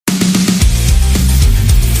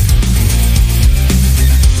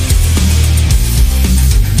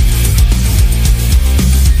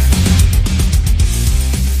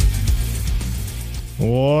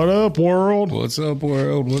world? What's up,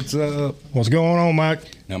 world? What's up? What's going on, Mike?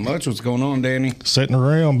 Not much. What's going on, Danny? Sitting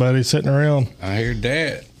around, buddy. Sitting around. I hear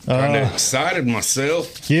that. Kind of excited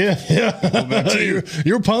myself. Yeah. What about you?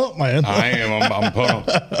 You're pumped, man. I am. I'm pumped.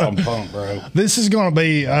 I'm pumped, bro. This is going to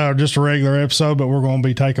be just a regular episode, but we're going to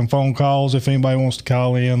be taking phone calls. If anybody wants to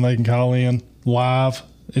call in, they can call in live.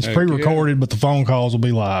 It's Heck pre-recorded, but the phone calls will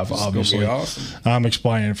be live, This is obviously. gonna be awesome. I'm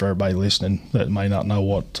explaining for everybody listening that may not know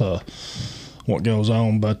what goes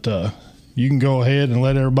on, but you can go ahead and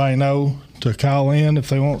let everybody know to call in if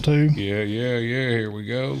they want to. Yeah. Here we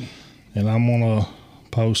go. And I'm going to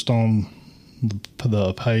post on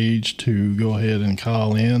the page to go ahead and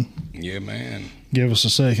call in. Yeah, man. Give us a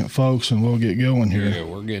second, folks, and we'll get going here. Yeah,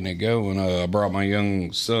 we're getting it going. I brought my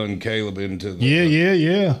young son, Caleb, into the...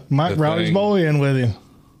 Yeah. Mike brought his boy in with him.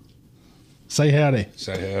 Say howdy.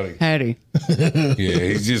 Say howdy. Howdy. Yeah,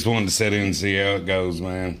 he's just wanting to sit in and see how it goes,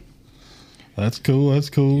 man. That's cool.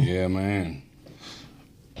 Yeah, man.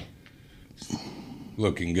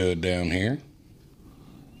 Looking good down here.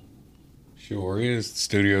 Sure is. The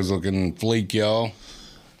studio's looking fleek, y'all.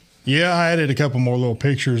 Yeah, I added a couple more little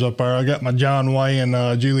pictures up there. I got my John Way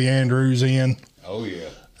and Julie Andrews in. Oh, yeah.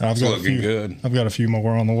 I've It's got looking good. I've got a few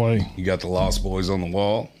more on the way. You got the Lost Boys on the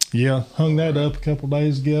wall. Yeah, hung that up a couple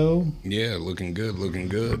days ago. Yeah, looking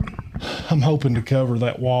good. I'm hoping to cover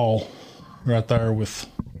that wall right there with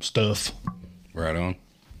stuff. Right on.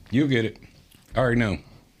 You'll get it. I already know.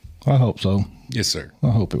 I hope so. Yes, sir. I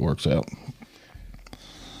hope it works out.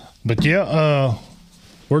 But yeah,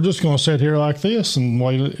 we're just going to sit here like this and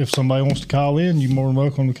wait. If somebody wants to call in, you're more than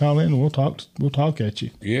welcome to call in, and we'll talk at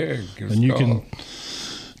you. Yeah. Give us And a you call. can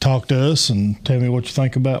talk to us and tell me what you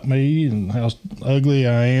think about me and how ugly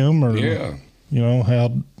I am, or Yeah. you know how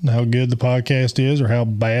good the podcast is, or how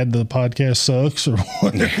bad the podcast sucks, or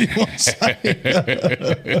whatever you want to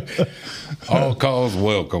say. All calls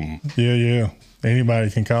welcome. Yeah. Anybody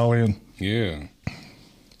can call in. Yeah.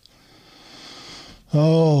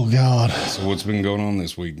 Oh God. So what's been going on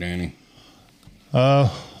this week, Danny?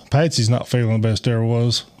 Patsy's not feeling the best there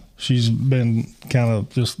was. She's been kind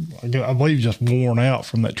of I believe just worn out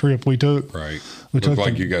from that trip we took. Right. We Looked took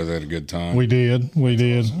like the- you guys had a good time. We did.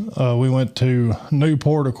 We went to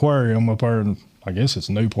Newport Aquarium up there in, I guess it's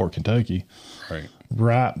Newport, Kentucky, Right.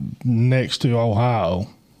 right next to Ohio.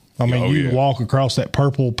 I mean, Oh, you yeah. walk across that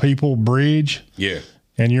Purple People Bridge Yeah.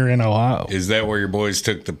 and you're in Ohio. Is that where your boys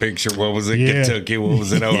took the picture? What was it? Yeah. Kentucky? What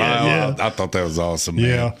was it? Ohio? Yeah. I thought that was awesome, man.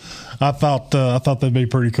 Yeah. I thought that'd be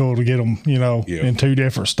pretty cool to get them, Yeah. in two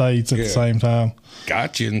different states at the same time.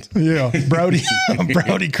 Gotcha. Yeah, Brody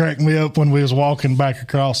cracked me up when we was walking back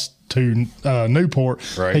across to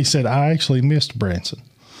Newport. Right. He said, "I actually missed Branson."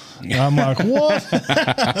 I'm like, "What?"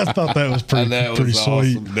 I thought that was pretty That sweet. was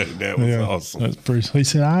awesome. That was awesome. That's pretty. He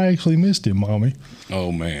said, "I actually missed him, Mommy."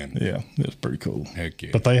 Oh, man. Yeah, it was pretty cool. Heck yeah.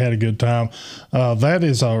 But they had a good time. That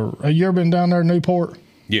is have you ever been down there in Newport?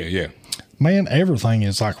 Yeah. Man, everything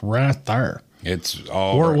is like right there. It's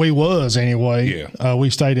all Where right. we was anyway. Yeah. We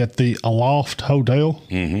stayed at the Aloft Hotel,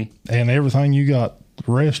 and everything you got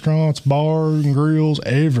restaurants, bars, and grills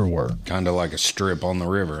everywhere. Kind of like a strip on the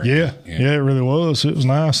river. ain't Yeah, it? yeah, it really was. It was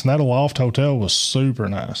nice, and that Aloft Hotel was super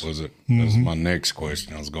nice. Was it? That's my next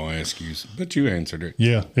question I was going to ask you, but you answered it.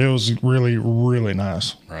 Yeah, it was really, really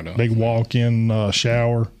nice. Right on. Big walk-in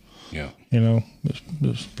shower. Yeah. It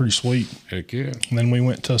was pretty sweet. Heck yeah. And then we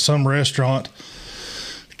went to some restaurant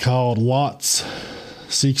called Lots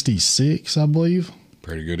 66, I believe.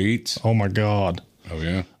 Pretty good eats. Oh my God. Oh,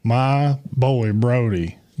 yeah. My boy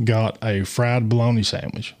Brody got a fried bologna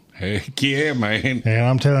sandwich. Heck yeah, man. And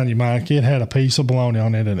I'm telling you, Mike, it had a piece of bologna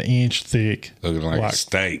on it, an inch thick. Looking like a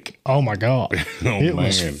steak. Oh my God. It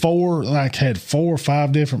was man. had 4 or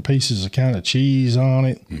 5 different pieces of kind of cheese on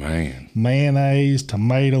it, Man. mayonnaise,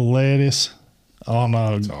 tomato, lettuce on,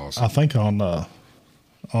 awesome. I think on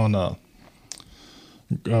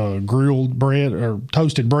grilled bread or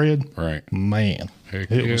toasted bread. Right. Man,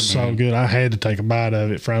 Heck it yeah, was so man. good. I had to take a bite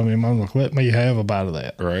of it from him. I'm like, let me have a bite of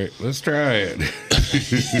that. Right. Let's try it.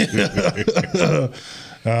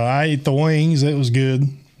 I ate the wings. It was good.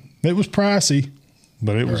 It was pricey,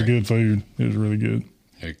 but it was Right. good food. It was really good.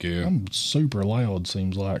 Heck yeah. I'm super loud,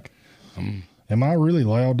 seems like. Am I really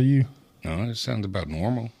loud to you? No, it sounds about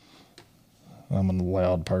normal. I'm a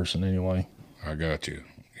loud person anyway. I got you.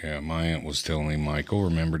 Yeah, my aunt was telling me, Michael,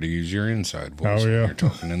 remember to use your inside voice Oh, yeah. when you're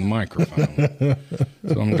talking in the microphone.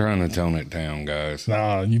 So I'm trying to tone it down, guys.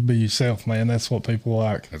 Nah, you be yourself, man. That's what people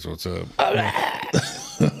like. That's what's up.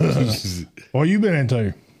 What you been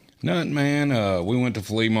into? Nothing, man. We went to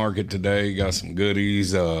flea market today. Got some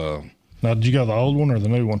goodies. Now, did you go the old one or the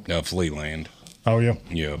new one? Flealand. Oh yeah.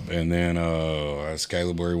 Yep. And then as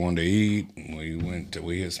Caleb where he wanted to eat,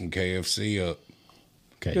 we hit some KFC up.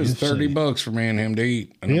 It was $30 for me and him to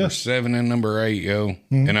eat. Number 7 and number 8, yo.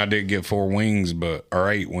 Mm-hmm. And I did get 4 wings,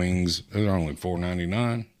 or 8 wings. They're only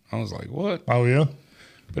 $4.99. I was like, what? Oh yeah.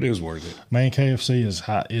 But it was worth it. Man, KFC is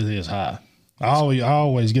high. It is high. I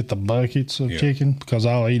always get the buckets of chicken because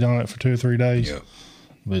I'll eat on it for 2 or 3 days. Yep.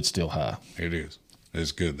 But it's still high. It is.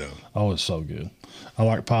 It's good though. Oh, it's so good. I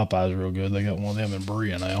like Popeyes real good. They got one of them in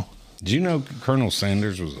Berea now. Did you know Colonel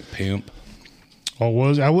Sanders was a pimp? Oh,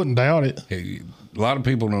 was I wouldn't doubt it. A lot of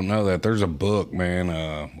people don't know that. There's a book, man.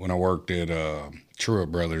 When I worked at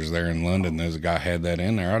Truett Brothers there in London, there's a guy had that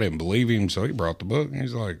in there. I didn't believe him, so he brought the book and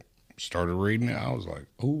he's like, started reading it. I was like,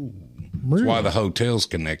 ooh. Really? That's why the hotel's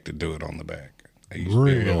connected to it on the back. They used to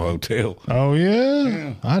be a little hotel. Oh,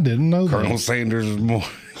 yeah? I didn't know that. Colonel Sanders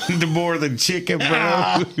was more than chicken,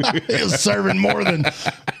 bro. He was serving more than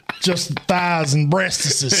just thighs and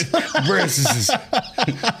breasts. He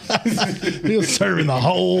was serving the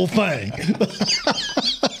whole thing.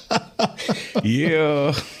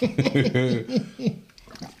 Yeah.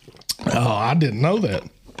 Oh, I didn't know that.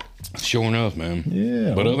 Sure enough, man.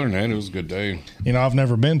 Yeah. But other than that, it was a good day. You know, I've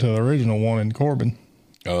never been to the original one in Corbin.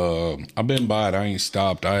 I've been by it. I ain't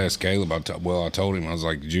stopped. I asked Caleb. I told him. I was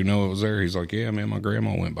like, "Did you know it was there?" He's like, "Yeah, man. My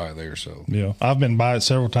grandma went by there." So yeah, I've been by it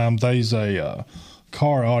several times. There's a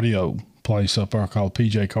car audio place up there called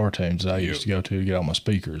PJ Cartoons that I used to go to get all my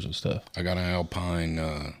speakers and stuff. I got an Alpine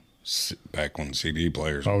back when CD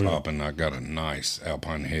players were popping. I got a nice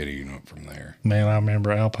Alpine head unit from there. Man, I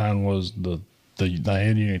remember Alpine was the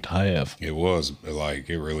head unit to have. It was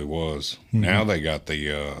it really was. Mm-hmm. Now they got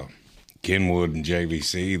the Kenwood and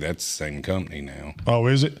JVC. That's the same company now. Oh,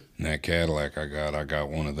 is it? And that Cadillac I got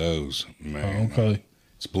one of those. Man, okay.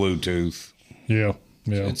 It's Bluetooth. Yeah.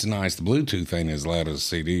 It's nice. The Bluetooth ain't as loud as a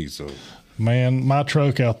CD. So, man, my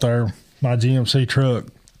truck out there, my GMC truck,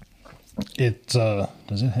 it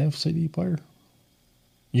does it have a CD player?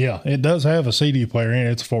 Yeah, it does have a CD player in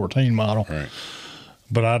it. It's a 14 model. Right.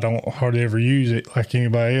 But I don't hardly ever use it like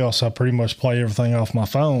anybody else. I pretty much play everything off my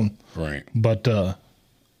phone. Right. But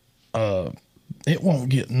it won't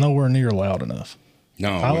get nowhere near loud enough. No.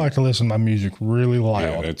 I like to listen to my music really loud.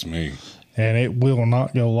 Yeah, that's me. And it will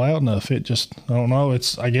not go loud enough. It just, I don't know.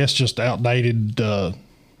 It's, I guess, just outdated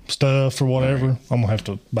stuff or whatever. Right. I'm going to have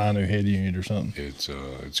to buy a new head unit or something.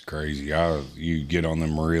 It's crazy. You get on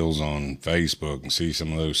them reels on Facebook and see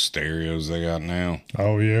some of those stereos they got now.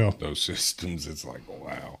 Oh, yeah. Those systems, it's like,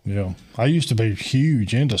 wow. Yeah. I used to be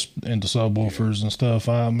huge into subwoofers and stuff.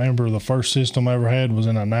 I remember the first system I ever had was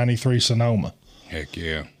in a 93 Sonoma. Heck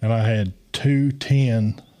yeah. And I had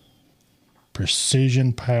 210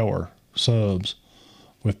 Precision Power subs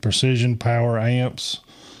with Precision Power amps.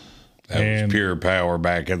 That was pure power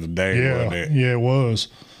back in the day, wasn't it? Yeah, it was.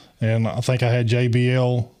 And I think I had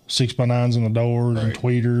JBL 6x9s in the doors and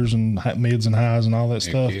tweeters and mids and highs and all that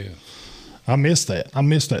stuff. Yeah. I miss that. I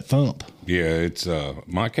miss that thump. Yeah, it's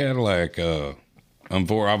my Cadillac.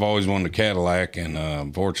 I've always wanted a Cadillac, and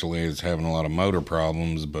unfortunately, it's having a lot of motor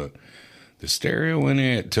problems. But the stereo in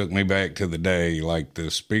it took me back to the day. Like the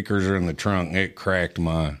speakers are in the trunk, it cracked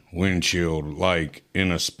my windshield like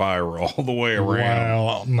in a spiral all the way around.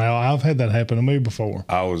 Wow! Now I've had that happen to me before.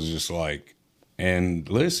 I was just like, and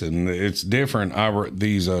listen, it's different.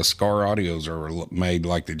 These Scar Audios are made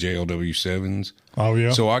like the JLW7s. Oh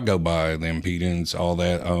yeah. So I go by the impedance, all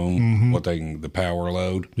that on the power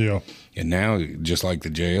load. Yeah. And now, just like the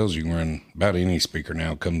JLs, you can run about any speaker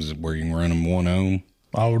now comes where you can run them 1 ohm.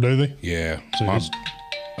 Oh, do they? Yeah.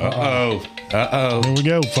 Uh-oh. Here we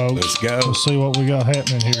go, folks. Let's go. Let's see what we got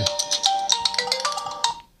happening here.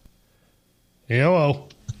 Hello.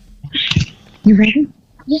 You ready?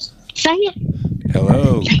 Yes. Say it.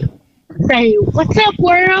 Hello. Say, what's up,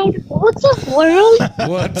 world? What's up, world?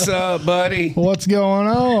 What's up, buddy? What's going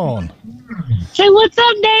on? Say, what's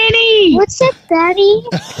up, Daddy? What's up, Daddy?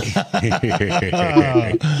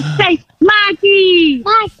 Say, Mikey.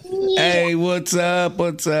 Mikey. Hey, what's up?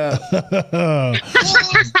 What's up?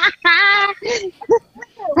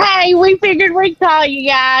 Hey, we figured we'd call you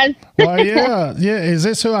guys. Well, yeah. Is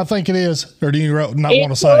this who I think it is, or do you not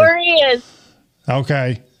want to say? It sure is.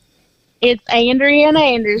 Okay. It's Andrea and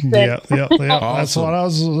Anderson. Yeah. Awesome.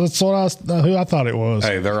 Who I thought it was.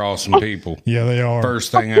 Hey, they're awesome people. Yeah, they are.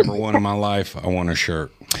 First thing I ever won in my life, I won a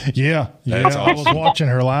shirt. Yeah. That's I was watching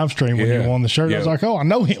her live stream when you won the shirt. I was like, oh, I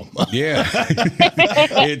know him. Yeah.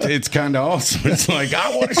 It's kind of awesome. It's like,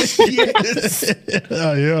 I want to see this.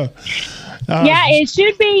 Yeah. Yeah, it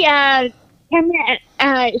should be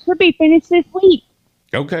it should be finished this week.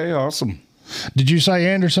 Okay, awesome. Did you say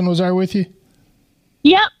Anderson was there with you?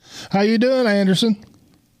 Yep. How you doing, Anderson?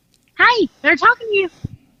 Hi, they're talking to you.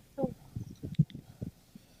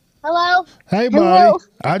 Hello. Hey, buddy. Hello.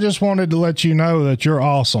 I just wanted to let you know that you're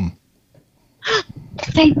awesome.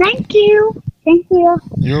 Say thank you. Thank you.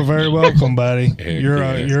 You're very welcome, buddy. Heck You're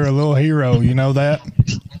yeah. you're a little hero. You know that?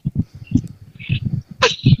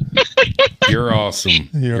 You're awesome.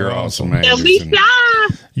 You're awesome, Don't be Anderson.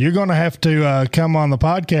 shy. You're going to have to come on the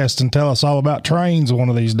podcast and tell us all about trains one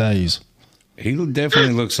of these days. He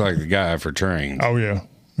definitely looks like the guy for trains. Oh, yeah.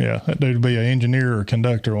 Yeah, that dude will be an engineer or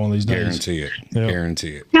conductor one of these days. Guarantee it. Yeah.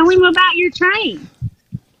 Guarantee it. Tell him about your train.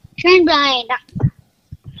 Train blind.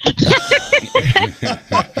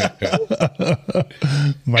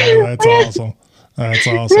 Man, that's awesome. That's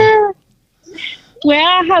awesome. Well,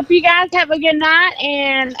 I hope you guys have a good night.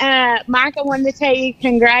 And Mike, I wanted to tell you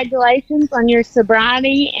congratulations on your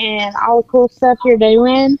sobriety and all the cool stuff you're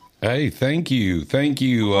doing. Hey, thank you. Thank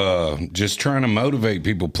you. Just trying to motivate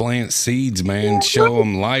people, plant seeds, man. Show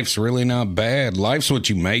them life's really not bad. Life's what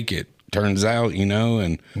you make it, turns out, you know.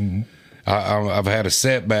 And I've had a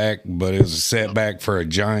setback, but it was a setback for a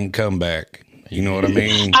giant comeback. You know what I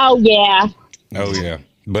mean? Oh, yeah. Oh, yeah.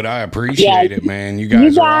 But I appreciate it, man. You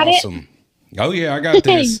guys You are got it. awesome. Oh, yeah, I got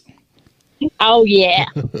this. Oh, yeah.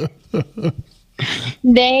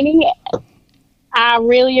 Danny, I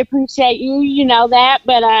really appreciate you. You know that.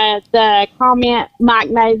 But the comment Mike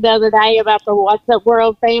made the other day about the What's Up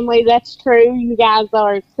World family, that's true. You guys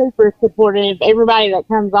are super supportive. Everybody that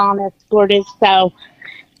comes on is supportive. So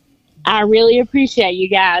I really appreciate you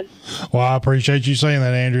guys. Well, I appreciate you saying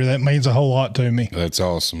that, Andrew. That means a whole lot to me. That's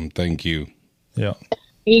awesome. Thank you. Yeah.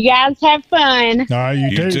 You guys have fun. All right, you,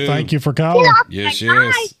 You too. too. Thank you for calling. Yes,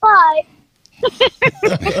 yes. Bye.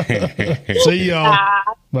 See y'all.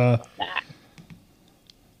 Bye. Bye.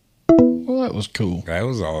 Well, that was cool. That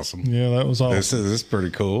was awesome. Yeah, that was awesome. This is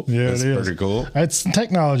pretty cool. Yeah, That's it is. pretty cool. That's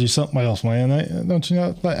technology, something else, man. Don't you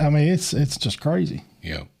know? I mean, it's just crazy.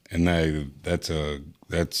 Yeah, and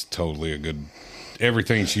that's totally a good.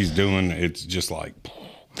 Everything she's doing, it's just like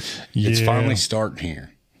it's Yeah. finally starting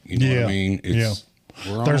here. You know what I mean? It's,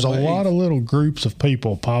 we're on There's a the wave. lot of little groups of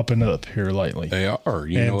people popping up here lately. They are.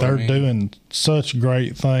 You know And what they're I mean? doing such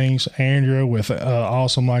great things. Andrea with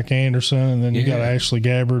Awesome Mike Anderson, and then you got Yeah. Ashley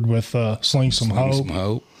Gabbard with Sling Some Hope. Some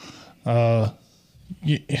hope.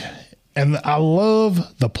 And I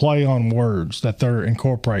love the play on words that they're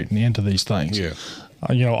incorporating into these things. Yeah.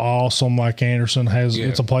 You know, Awesome Mike Anderson has Yeah.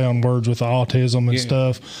 it's a play on words with autism and Yeah.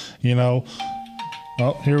 stuff. You know.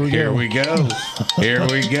 Oh, here we Here go. we go. Here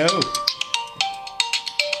we go.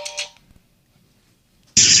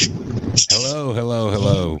 Hello, hello,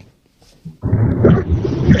 hello.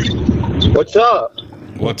 What's up?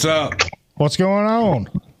 What's up? What's going on?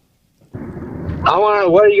 I want to know,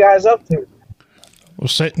 what are you guys up to? We're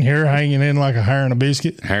sitting here hanging in like a hair and a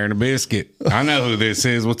biscuit. Hair and a biscuit. I know who this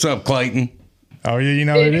is. What's up, Clayton? Oh, yeah, you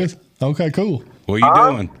know who it is? Okay, cool. What you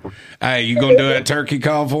doing? Hey, you gonna do that turkey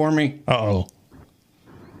call for me? Uh-oh.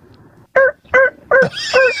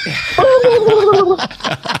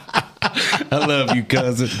 I love you,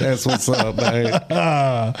 cousin. That's what's up,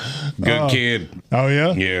 man. Good kid. Oh,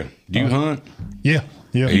 yeah? Yeah. Do you hunt? Yeah.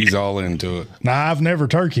 Yeah. He's all into it, Now, I've never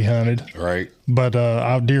turkey hunted, right? but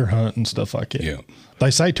I've deer hunt and stuff like that. Yeah.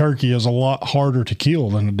 They say turkey is a lot harder to kill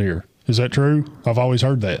than a deer. Is that true? I've always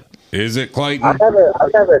heard that. Is it, Clayton? I've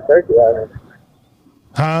never turkey hunted.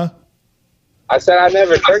 Huh? I said I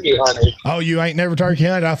never turkey hunted. Oh, you ain't never turkey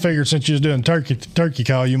hunted? I figured since you was doing turkey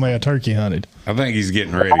call, you may have turkey hunted. I think he's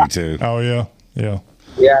getting ready to. Oh, yeah. Yeah.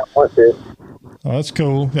 Yeah, I want to. Oh, that's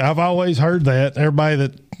cool. I've always heard that. Everybody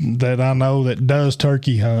that I know that does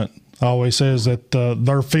turkey hunt always says that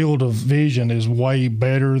their field of vision is way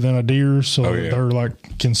better than a deer's, so Oh, yeah. they're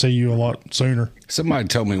like can see you a lot sooner. Somebody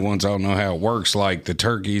told me once, I don't know how it works, like the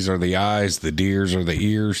turkeys are the eyes, the deers are the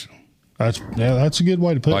ears. That's a good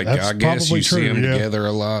way to put Like, it. That's I guess probably you true. see them yeah. together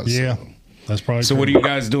a lot. so- Yeah, that's probably So true. what are you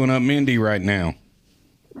guys doing up Mindy right now?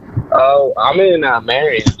 Oh, I'm in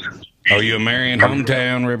Marion. Oh, you a Marion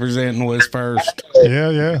hometown representing West First? Yeah,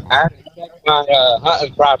 yeah. I had to check my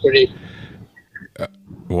hunting property.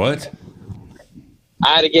 What?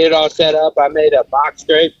 I had to get it all set up. I made a box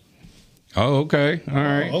scrape, Oh, okay. All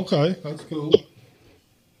right. Okay, that's cool.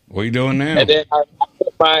 What are you doing now? and then I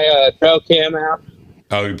put my trail cam out.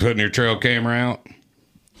 Oh, you putting your trail camera out?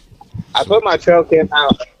 I put my trail cam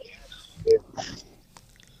out.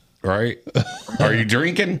 Right? Are you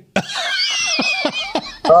drinking?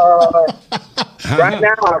 Right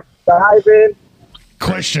now, I'm driving.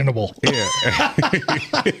 Questionable. Yeah.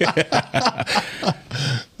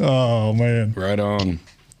 Oh man. Right on.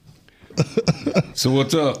 So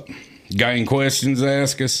what's up? Got any questions to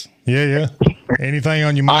ask us? Yeah, yeah. Anything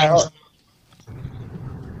on your mind?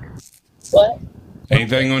 What?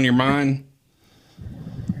 Anything on your mind?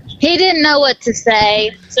 He didn't know what to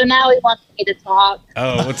say, so now he wants me to talk.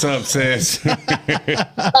 Oh, what's up, sis?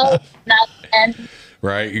 Oh, nothing.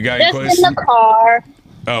 Right, you got any Just in questions? the car.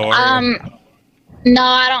 Oh, are you? No,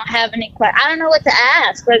 I don't have any questions. I don't know what to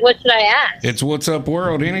ask. Like, what should I ask? It's What's Up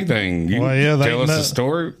World, anything. You Well, yeah, they tell us know- a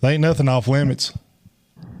story. They ain't nothing off limits.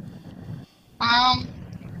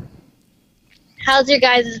 How's your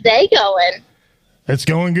guys' day going? It's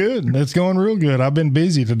going good. It's going real good. I've been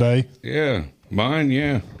busy today. Yeah, mine,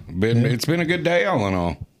 yeah. It's been a good day all in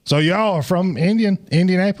all. So y'all are from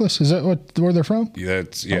Indianapolis? Is that where they're from? Yeah,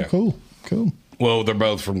 Oh, cool. Well, they're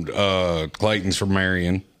both from Clayton's from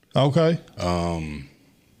Marion. Okay.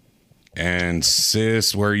 And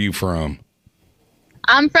sis, where are you from?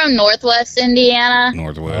 I'm from Northwest Indiana.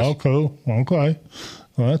 Northwest. Oh, cool. Okay.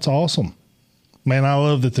 Well, that's awesome. Man, I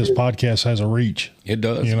love that this podcast has a reach. It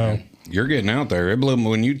does. You know. Man. You're getting out there. It blew me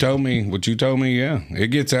when you told me what you told me. Yeah, it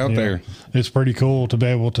gets out there. It's pretty cool to be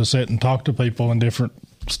able to sit and talk to people in different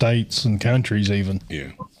states and countries even. Yeah.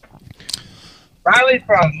 Riley's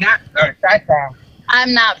from Chi-Town.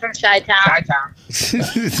 I'm not from Chi-Town. Chi-Town.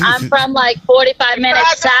 I'm from like 45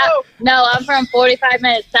 minutes south. No, I'm from 45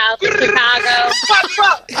 minutes south of Chicago.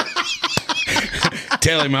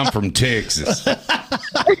 Tell him I'm from Texas.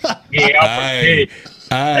 Yeah, I'm from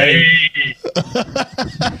Hey.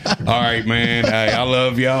 All right, man. Hey, I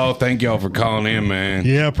love y'all. Thank y'all for calling in, man.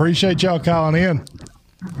 Yeah, appreciate y'all calling in.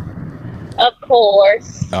 Of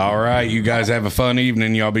course. All right, you guys have a fun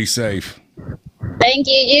evening. Y'all be safe. Thank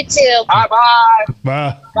you. You too. Bye-bye.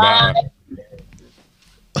 Bye. Bye.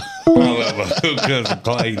 I love my cousin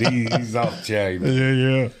Clay. He's off chain.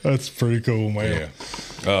 Yeah. That's pretty cool, man.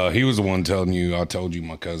 Yeah. He was the one telling you. I told you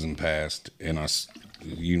my cousin passed, and I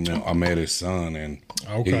met his son, and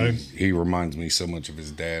Okay. he reminds me so much of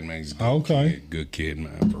his dad, man. He's a good Okay. kid, good kid,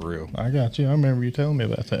 man, for real. I got you. I remember you telling me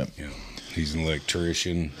about that. Yeah, he's an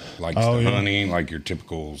electrician, likes Oh, the yeah. hunting, like your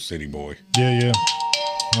typical city boy. Yeah.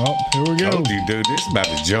 Oh, here we go. Told you, dude, this is about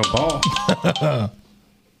to jump off.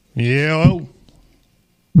 Yeah. Oh.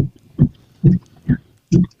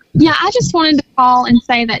 Yeah, I just wanted to call and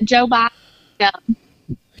say that Joe Biden is dumb.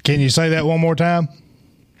 Can you say that one more time?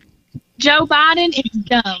 Joe Biden is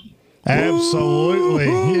dumb. Absolutely.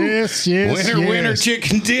 Yes. Winner,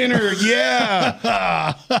 chicken dinner.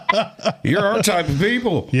 Yeah. You're our type of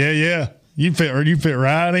people. Yeah. You fit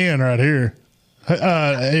right in right here.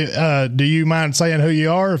 Do you mind saying who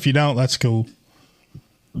you are? If you don't, that's cool.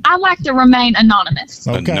 I like to remain anonymous.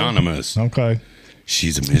 Okay. Anonymous. Okay.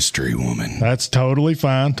 She's a mystery woman. That's totally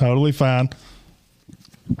fine.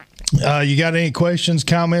 You got any questions,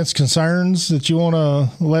 comments, concerns that you want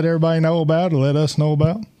to let everybody know about or let us know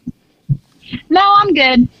about? No, I'm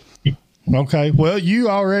good. Okay. Well, you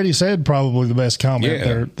already said probably the best comment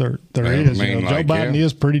Yeah. there I is. mean, Joe like, Biden yeah.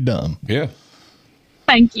 is pretty dumb. Yeah.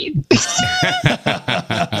 Thank you.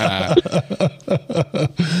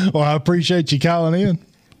 Well, I appreciate you calling in.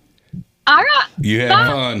 All right. You have Bye.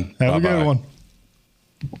 fun. Have a Bye-bye. good one.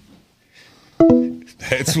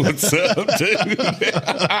 That's what's up, dude.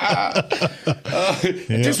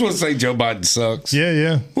 Just want to say Joe Biden sucks.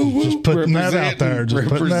 Yeah. Just putting that out there. Just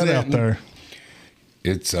putting that out Representing. there.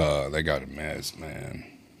 It's they got a mess, man.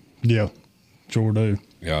 Yeah. Sure do.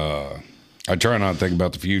 I try not to think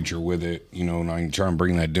about the future with it, and I can try and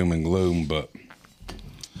bring that doom and gloom, but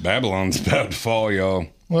Babylon's about to fall, y'all.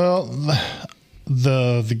 Well,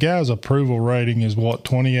 the guy's approval rating is what,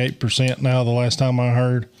 28% now, the last time I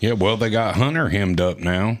heard. Yeah, well, they got Hunter hemmed up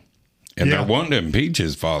now, and Yeah. they're wanting to impeach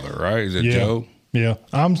his father, right? Is it Yeah. Joe? Yeah.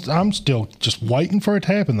 I'm still just waiting for it to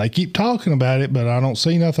happen. They keep talking about it, but I don't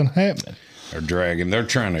see nothing happening. They're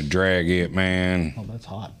trying to drag it, man, Oh, that's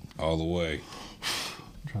hot. all the way.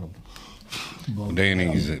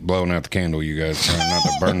 Danny's blowing out the candle, you guys, trying not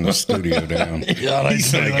to burn the studio down. Yeah, they He's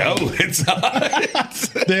say like, that. oh, it's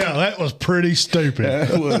hot. Yeah, that was pretty stupid.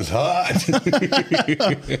 That was hot.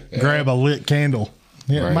 Grab a lit candle.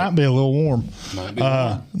 Yeah, Right. It might be a little warm.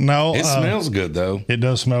 No, It smells good, though. It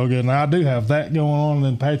does smell good. And I do have that going on. And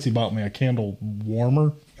then Patsy bought me a candle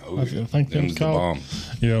warmer. Oh, I think that was them's the called. bomb.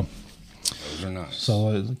 Yeah. Those are nice.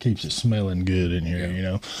 So it keeps it smelling good in here,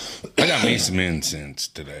 Yeah. I got me some incense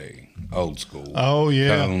today. Old school. Oh,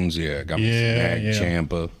 yeah. Cones, yeah. Got me Yeah, some yeah.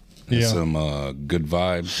 Champa and Yeah. some good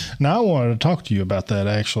vibes. Now, I wanted to talk to you about that,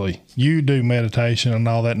 actually. You do meditation and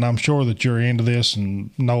all that, and I'm sure that you're into this and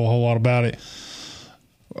know a whole lot about it.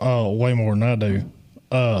 Way more than I do.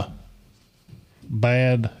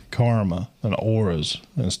 Bad karma and auras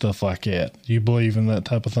and stuff like that. You believe in that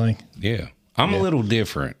type of thing? Yeah. I'm a little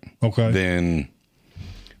different Okay. than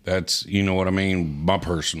That's, you know what I mean? My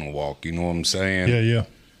personal walk, you know what I'm saying? Yeah.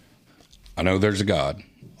 I know there's a God.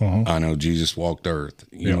 Uh-huh. I know Jesus walked the earth.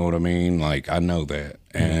 You know what I mean? Like, I know that.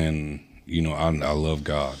 And, you know, I love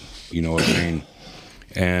God. You know what I mean?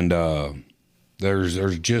 And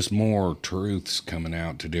there's just more truths coming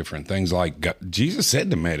out to different things. Like, God, Jesus said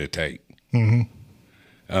to meditate. Mm-hmm.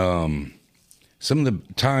 Some of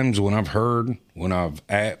the times when I've heard, when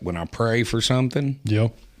I pray for something,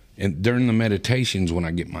 Yep. and during the meditations when I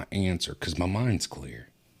get my answer, because my mind's clear.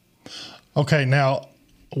 Okay, now,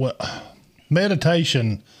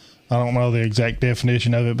 meditation, I don't know the exact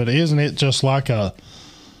definition of it, but isn't it just like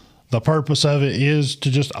the purpose of it is to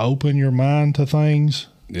just open your mind to things?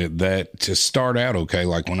 That to start out, okay,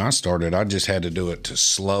 like when I started, I just had to do it to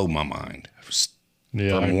slow my mind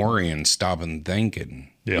from worrying, stopping thinking.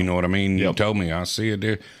 Yep. You know what I mean? Yep. You told me I see it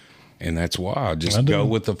there. And that's why I just go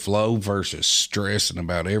with the flow versus stressing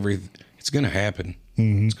about everything. It's going to happen.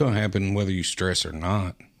 Mm-hmm. It's going to happen whether you stress or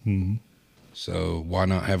not. Mm-hmm. So why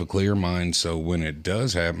not have a clear mind so when it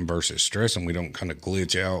does happen versus stressing, we don't kind of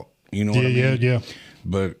glitch out. You know what I mean? Yeah.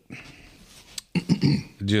 But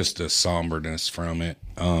just a somberness from it.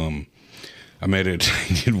 I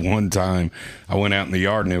meditated one time. I went out in the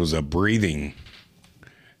yard and it was a breathing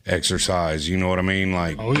exercise. You know what I mean?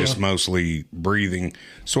 Like just mostly breathing,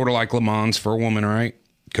 sort of like Le Mans for a woman, right?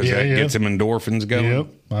 Because that gets them endorphins going. Yep.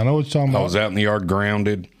 I know what you're talking about. I was out in the yard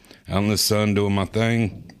grounded, out in the sun doing my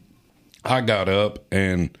thing. I got up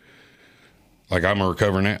and like I'm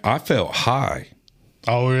recovering. I felt high.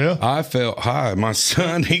 Oh, yeah? I felt high. My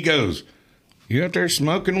son, he goes, "You out there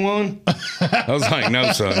smoking one?" I was like,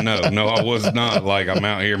 "No, son, no, I was not. Like, I'm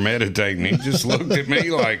out here meditating." He just looked at me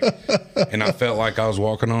like, and I felt like I was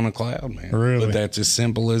walking on a cloud, man. Really? But that's as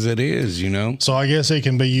simple as it is, you know? So I guess it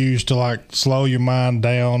can be used to like slow your mind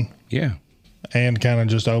down. Yeah. And kind of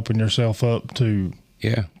just open yourself up to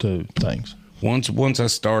things. Once I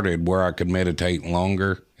started where I could meditate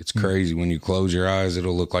longer, it's crazy. When you close your eyes,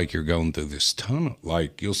 it'll look like you're going through this tunnel.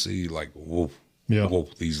 Like, you'll see like, whoa,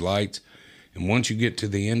 these lights. And once you get to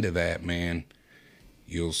the end of that, man,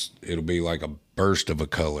 it'll be like a burst of a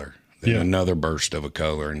color, then another burst of a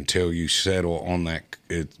color until you settle on that.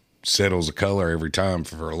 It settles a color every time.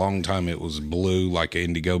 For a long time, it was blue, like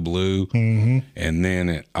indigo blue. Mm-hmm. And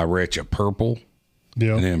then I reach a purple.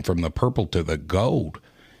 Yeah. And then from the purple to the gold.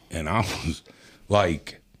 And I was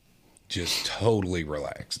like, just totally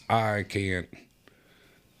relaxed. I've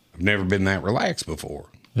never been that relaxed before.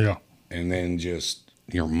 Yeah. And then just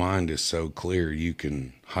your mind is so clear, you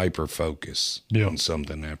can hyper focus on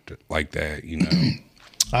something after like that, you know.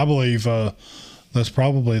 I believe that's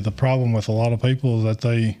probably the problem with a lot of people, is that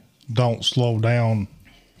they don't slow down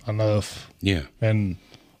enough. Yeah. And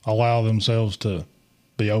allow themselves to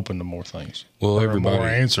be open to more things. Well, everybody, more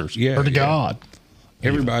answers. Or to God.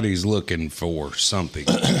 Everybody's looking for something.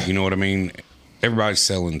 You know what I mean? Everybody's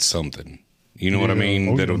selling something. You know what I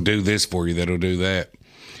mean? That'll do this for you. That'll do that.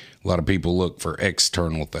 A lot of people look for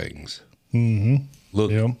external things. Mm-hmm.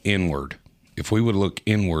 Look inward. If we would look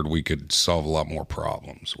inward, we could solve a lot more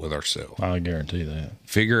problems with ourselves. I guarantee that.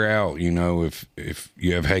 Figure out, you know, if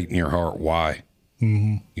you have hate in your heart, why?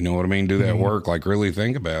 Mm-hmm. You know what I mean? Do that work. Like, really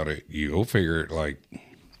think about it. You'll figure it, like,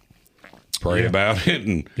 pray about it.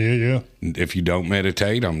 And if you don't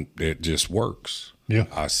meditate, it just works. Yeah.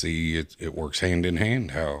 I see it works hand in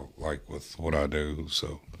hand, how, like, with what I do.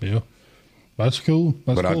 So, yeah. That's cool.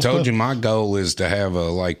 But I told you my goal is to have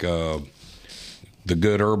the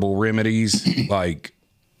good herbal remedies, like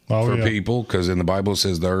for people, because in the Bible it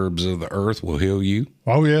says the herbs of the earth will heal you.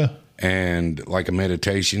 Oh, yeah. And like a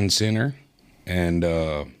meditation center. And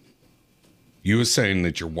you were saying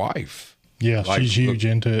that your wife. Yeah, like, she's huge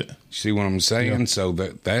into it. See what I'm saying? Yeah. So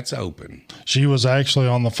that's open. She was actually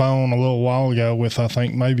on the phone a little while ago with, I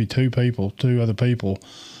think, maybe two other people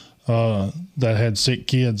that had sick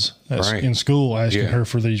kids in school, asking her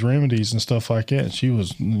for these remedies and stuff like that. She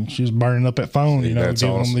was burning up that phone, giving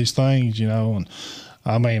them these things, And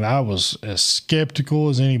I mean, I was as skeptical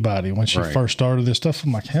as anybody when she first started this stuff.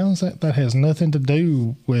 I'm like, how is that? That has nothing to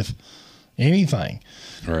do with anything.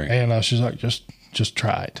 Right. And she's like, just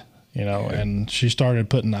try it. And she started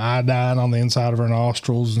putting iodine on the inside of her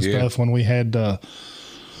nostrils and stuff when we had a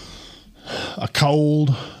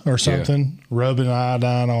cold or something, rubbing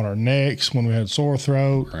iodine on our necks when we had sore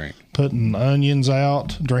throat, putting onions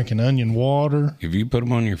out, drinking onion water. Have you put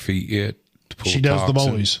them on your feet yet? She does the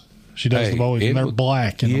boys. She does the boys, and they're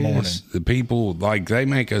black in the morning. The people, like, they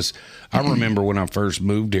make us. I remember when I first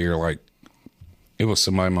moved here, like, it was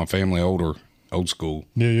somebody in my family old school.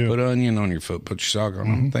 Yeah. Put onion on your foot, put your sock on.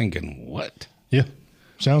 I'm thinking, what? Yeah.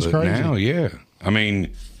 Sounds crazy. Now, I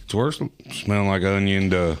mean, It's worse smelling like onion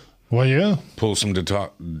to Well, yeah. pull some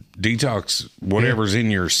detox whatever's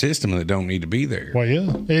in your system that don't need to be there. Well,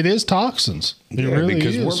 yeah. It is toxins. It really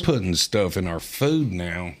because is. we're putting stuff in our food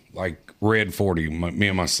now, like Red 40. Me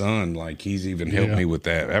and my son, like he's even helped me with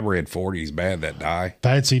that. That Red 40 is bad, that dye.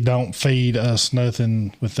 Patsy don't feed us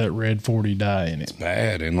nothing with that Red 40 dye in it.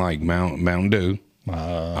 Bad. And like Mountain Dew.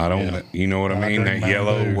 I don't, you know what I mean? drink That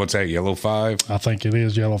yellow, Mountain Dew. what's that, Yellow 5? I think it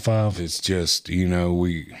is Yellow 5. It's just,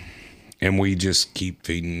 we just keep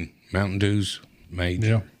feeding Mountain Dews major.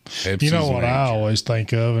 Yeah. Pepsi's You know what I major. always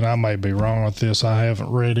think of, and I may be wrong with this. I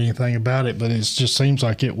haven't read anything about it, but it just seems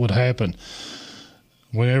like it would happen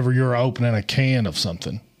whenever you're opening a can of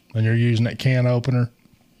something and you're using that can opener.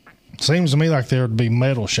 Seems to me like there would be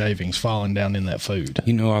metal shavings falling down in that food.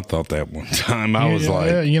 I thought that one time. I was like,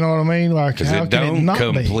 yeah, you know what I mean? Like, because how it can it don't not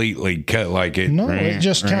completely cut like it. be? No, it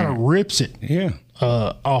just kind of rips it Yeah.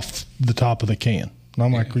 off the top of the can. And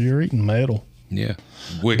I'm like, well, you're eating metal. Yeah.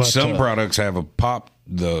 Which But, some products have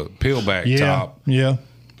the peel back Yeah, top. yeah.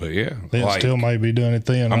 But yeah. They like, still may be doing it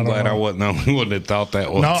then. I'm don't glad know. I wasn't the only one that thought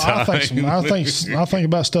that one No, time. I think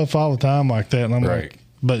about stuff all the time like that, and I'm Right. like,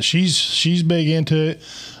 but she's big into it.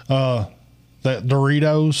 That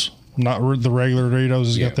Doritos, not the regular Doritos,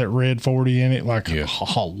 has got that Red 40 in it, like a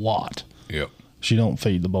lot. Yep. She don't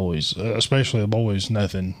feed the boys, especially the boys,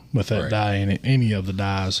 nothing with that dye in it. Any of the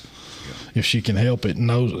dyes, if she can help it,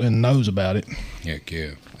 knows about it. Heck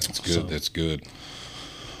yeah. That's good. So- That's good.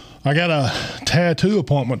 I got a tattoo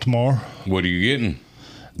appointment tomorrow. What are you getting?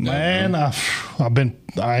 Man,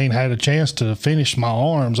 I ain't had a chance to finish my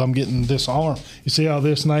arms. I'm getting this arm. You see how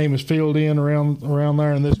this name is filled in around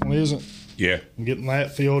there, and this one isn't. Yeah. I'm getting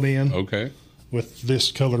that filled in Okay. with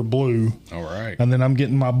this color blue, All right. and then I'm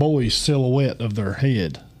getting my boys' silhouette of their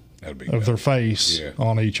head, That'll be of their face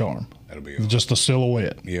on each arm. That'll be Just a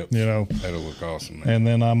silhouette. Yep. You know. That'll look awesome, man. And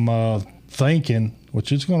then I'm thinking,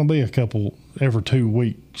 which is going to be a couple every 2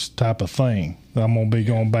 weeks type of thing. I'm going to be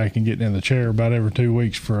going back and getting in the chair about every 2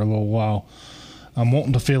 weeks for a little while. I'm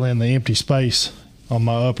wanting to fill in the empty space on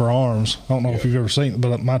my upper arms. I don't know if you've ever seen it,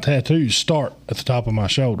 but my tattoos start at the top of my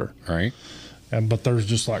shoulder. Right. But there's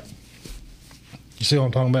just like, you see what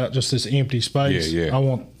I'm talking about? Just this empty space. Yeah. I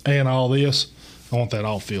want all this. I want that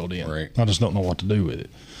all filled in. Right. I just don't know what to do with it.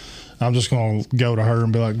 I'm just going to go to her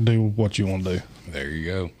and be like, do what you want to do. There you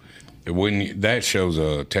go. That shows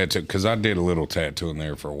a tattoo, because I did a little tattoo in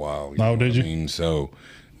there for a while. Oh, did you? I mean, so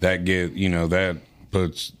that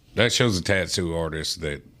that shows a tattoo artist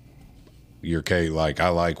that you're like, I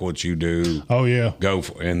like what you do. Oh, yeah. Go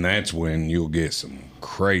for, and that's when you'll get some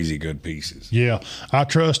crazy good pieces. Yeah, I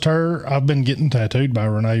trust her. I've been getting tattooed by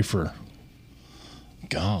Renee for,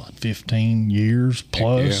 15 years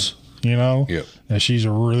plus, you know? Yep. And she's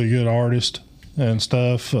a really good artist and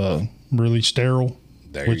stuff, really sterile,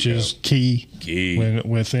 There which you go. is key.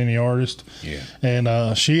 With any artist. Yeah.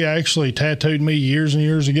 And she actually tattooed me years and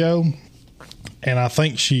years ago. And I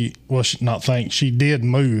think she did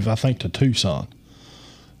move, I think, to Tucson,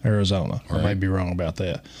 Arizona. I may be wrong about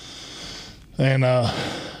that. And I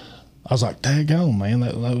was like, daggone, man,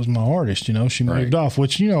 that was my artist, you know. She moved off,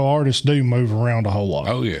 which, artists do move around a whole lot.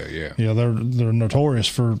 Oh, yeah, yeah. Yeah, they're notorious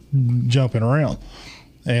for jumping around.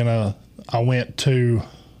 And I went to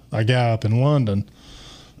a guy up in London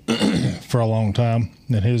for a long time,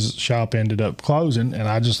 and his shop ended up closing, and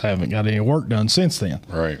I just haven't got any work done since then.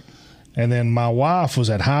 Right. And then my wife was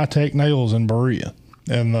at High Tech Nails in Berea,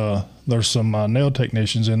 and there's some nail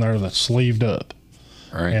technicians in there that's sleeved up.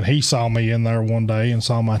 Right. And he saw me in there one day and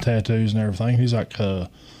saw my tattoos and everything. He's like, has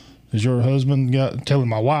your husband telling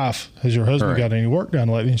my wife, has your husband got any work done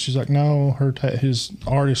lately? And she's like, no, his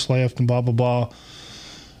artist left and blah, blah, blah.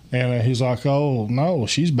 And he's like, oh, no,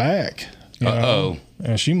 she's back. You know?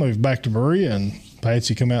 And she moved back to Berea, and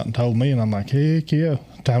Patsy come out and told me, and I'm like, heck yeah,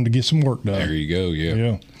 time to get some work done. There you go, yeah.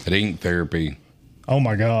 Yeah. At ink therapy. Oh,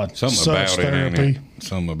 my God. Something Such about it, ain't therapy. it?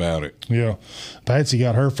 Something about it. Yeah. Patsy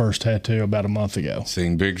got her first tattoo about a month ago.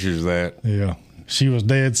 Seen pictures of that. Yeah. She was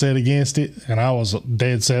dead set against it, and I was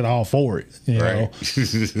dead set all for it, you know.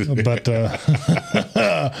 But,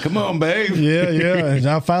 come on, babe. yeah. And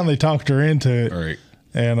I finally talked her into it. Right.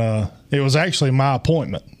 And it was actually my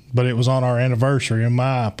appointment, but it was on our anniversary, and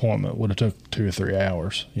my appointment would have took 2 or 3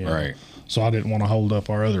 hours. You know? Right. So I didn't want to hold up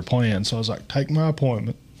our other plans. So I was like, take my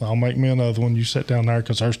appointment. I'll make me another one. You sit down there,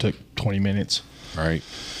 because hers took 20 minutes. Right.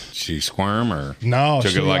 She squirm or No,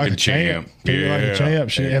 took she it like a champ. Took it like a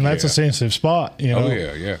champ. And that's a sensitive spot, you know. Oh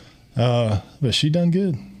yeah. But she done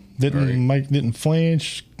good. Didn't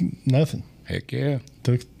flinch, nothing. Heck yeah.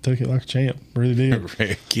 Took it like a champ. Really did.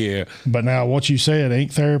 Heck yeah. But now what you said,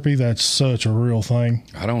 ink therapy, that's such a real thing.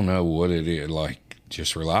 I don't know what it is. Like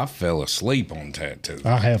just I fell asleep on tattoo.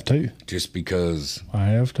 I have too. Just because I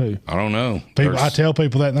have too. I don't know. People, I tell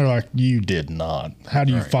people that, and they're like, "You did not. How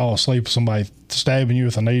do you fall asleep with somebody stabbing you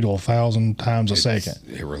with a needle 1,000 times a second?"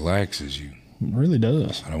 It relaxes you. It really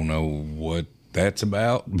does. I don't know what that's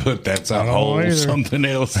about, but that's a don't know whole either. something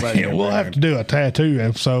else. We'll have to do a tattoo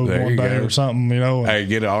episode There one you day go. or something, you know. Hey,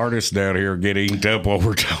 get an artist down here, get inked up while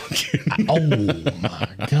we're talking. Oh my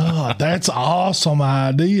God, that's an awesome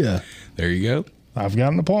idea. There you go. I've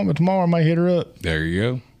got an appointment tomorrow. I may hit her up. There you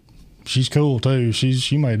go. She's cool too.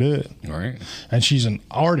 She may do it. All right. And she's an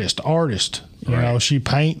artist. You Right. know, she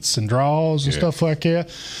paints and draws and stuff like that.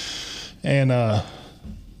 And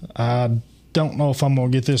I don't know if I'm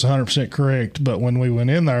going to get this 100% correct, but when we went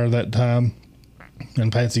in there that time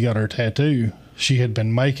and Patsy got her tattoo, she had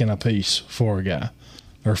been making a piece for a guy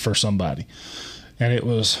or for somebody. And it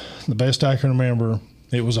was, the best I can remember,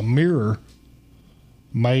 it was a mirror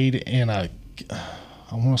made in I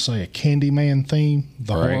want to say a Candyman theme,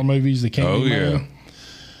 the Right. horror movies, the Candyman. Oh, yeah.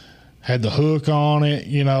 Had the hook on it,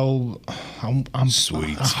 you know. I'm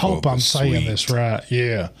Sweet I hope I'm spoken saying sweet. this right.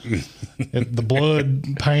 Yeah, the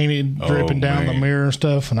blood painted, dripping down the man. mirror and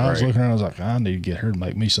stuff. And I was Right. looking around. I was like, I need to get her to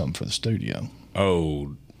make me something for the studio.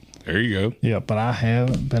 Oh, there you go. Yeah, but I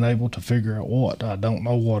haven't been able to figure out what. I don't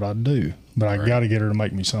know what I'd do, but I got to get her to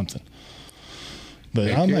make me something. But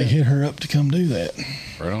Heck I may yeah. hit her up to come do that.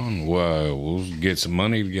 Right on. Well, we'll get some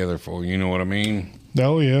money together for you. You know what I mean?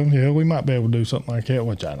 Oh yeah, we might be able to do something like that,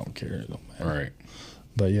 which I don't care. It don't matter. Right.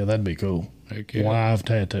 But yeah, that'd be cool. Heck yeah. Live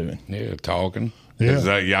tattooing. Yeah, talking. Yeah. 'Cause,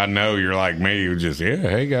 I know you're like me. You just,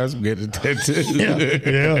 hey guys, I'm getting a tattoo.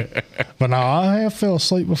 Yeah. But no, I have fell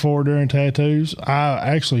asleep before during tattoos. I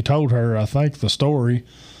actually told her, I think, the story.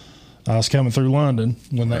 I was coming through London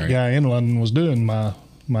when that Right. guy in London was doing my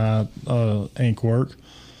ink work,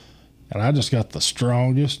 and I just got the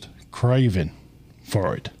strongest craving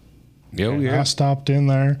for it. Oh, And yeah. I stopped in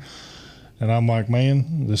there, and I'm like,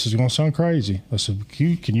 man, this is going to sound crazy. I said,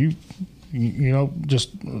 can you just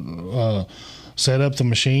set up the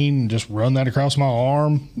machine and just run that across my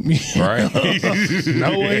arm? Right.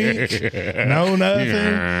 No ink, no nothing.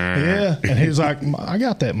 Yeah. And he's like, I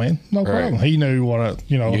got that, man. No Right. problem. He knew what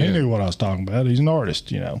he Yeah. knew what I was talking about. He's an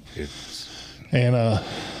artist, It's- And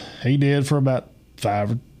he did for about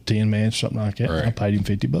 5 or 10 minutes, something like that. Right. I paid him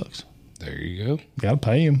 $50. there you go. Got to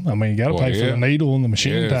pay him. I mean, you got to Well, pay for yeah. the needle and the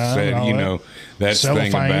machine time. and all you that. know, that's the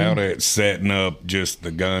thing Cellophane. about it, setting up just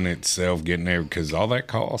the gun itself, getting there, because all that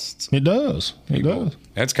costs. It does. It People. does.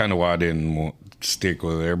 That's kind of why I didn't want stick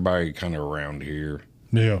with it. Everybody kind of around here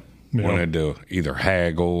Yeah. wanted to either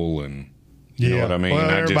haggle and you know what I mean. Well,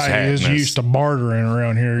 I just everybody is hadn't used to bartering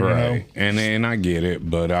around here, right, and I get it,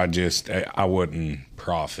 but I wasn't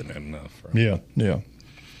profiting enough. Right?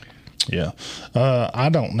 Yeah. I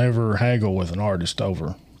don't never haggle with an artist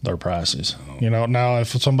over their prices. Oh. Now if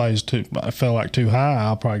somebody's I feel like too high,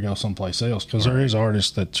 I'll probably go someplace else because there is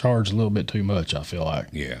artists that charge a little bit too much. I feel like,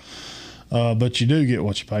 Yeah, but you do get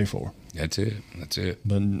what you pay for. that's it. That's it.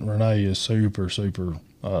 But Renee is super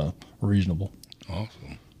reasonable.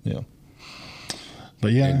 Awesome. Yeah.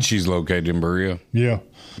 But yeah, And she's located in Berea. yeah.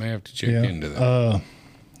 May have to check Yeah. into that.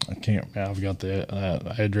 I can't. I've got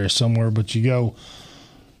the address somewhere, but you go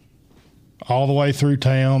all the way through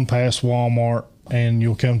town, past Walmart, and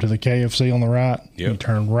you'll come to the KFC on the right. Yep. You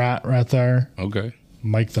turn right there, Okay.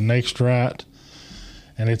 make the next right,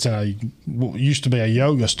 and it's in what used to be a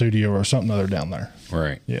yoga studio or something other down there.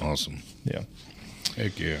 Right. Yeah. Awesome. Yeah.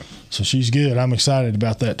 Heck yeah. So she's good. I'm excited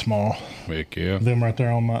about that tomorrow. Heck yeah. Them right there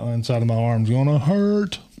on my inside of my arm's gonna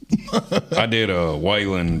hurt. I did a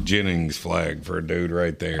Waylon Jennings flag for a dude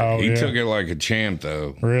right there. Oh, He yeah. took it like a champ,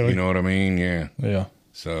 though. Really? You know what I mean? Yeah. Yeah.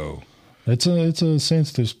 So, It's a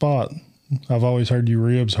sensitive spot. I've always heard your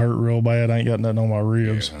ribs hurt real bad. I ain't got nothing on my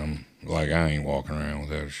ribs. I'm like, I ain't walking around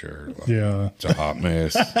without a shirt. Like, Yeah. It's a hot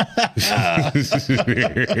mess.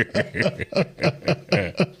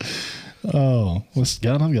 Oh,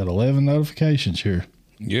 God, I've got 11 notifications here.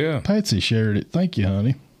 Yeah. Patsy shared it. Thank you,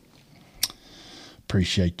 honey.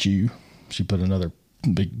 Appreciate you. She put another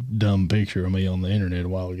big dumb picture of me on the internet a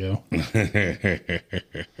while ago.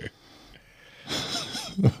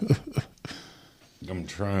 I'm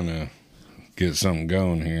trying to get something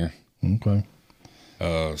going here. Okay.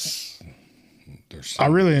 There's I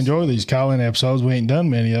really enjoy these call-in episodes. We ain't done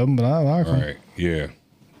many of them, but I like them. right. Yeah.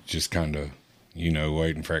 Just kind of,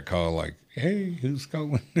 waiting for that call like, hey, who's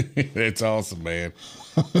calling? That's awesome, man.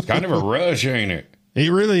 It's kind of a rush, ain't it? It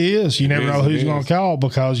really is. You never is, know it who's going is. to call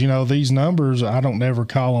because, these numbers, I don't never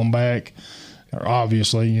call them back,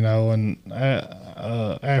 obviously, and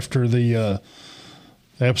after the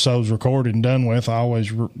episode's recorded and done with, I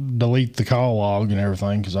always delete the call log and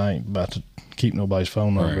everything because I ain't about to keep nobody's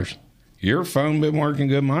phone numbers. Right. Your phone been working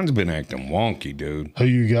good. Mine's been acting wonky, dude. Who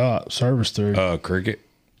you got service through? Cricket.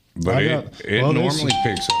 But it normally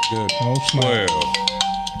picks up good. Oh, snap. Well,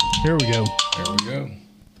 here we go. There we go.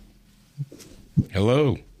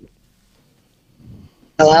 Hello.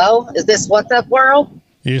 Hello? Is this What's Up World?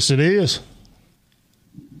 Yes, it is.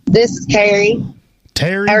 This is Carrie.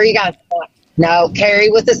 Terry? How are you guys doing? No, Carrie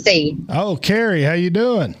with a C. Oh, Carrie, how you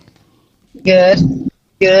doing? Good.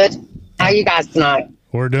 How you guys tonight?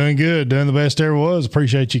 We're doing good. Doing the best there was.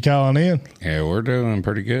 Appreciate you calling in. Yeah, we're doing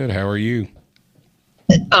pretty good. How are you?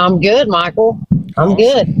 I'm good, Michael. I'm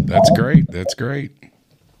good. That's great.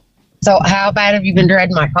 So how bad have you been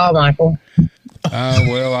dreading my call, Michael?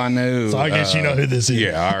 Well, I knew. So I guess you know who this is.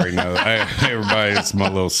 Yeah, I already know. Everybody, it's my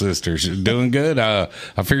little sister. She's doing good. I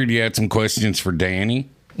figured you had some questions for Danny.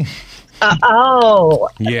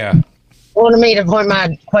 Yeah. Wanted me to point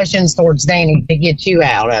my questions towards Danny to get you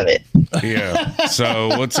out of it. Yeah. So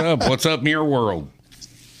what's up? What's up in your world?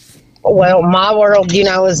 Well, my world, is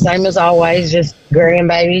the same as always, just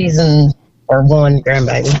grandbabies or one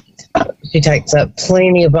grandbaby. She takes up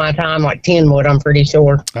plenty of my time, like 10 would, I'm pretty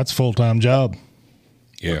sure. That's a full-time job.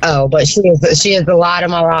 Yeah. Oh, but she is the light of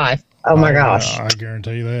my life. Oh my gosh. I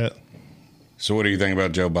guarantee that. So what do you think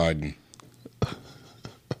about Joe Biden?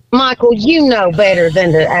 Michael, you know better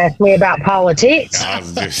than to ask me about politics. I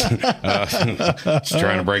was just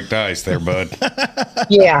trying to break the ice there, bud.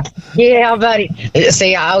 Yeah, buddy.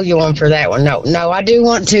 See, I owe you one for that one. No, I do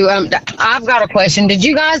want to. I've got a question. Did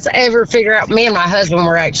you guys ever figure out? Me and my husband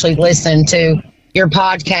were actually listening to your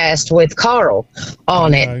podcast with Carl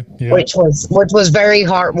on it, yeah. which was very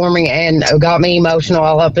heartwarming and got me emotional,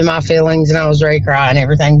 all up in my feelings, and I was ready to cry and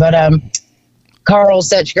everything. But Carl's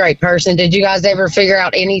such a great person. Did you guys ever figure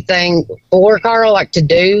out anything for Carl, like to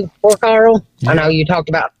do for Carl? Yeah. I know you talked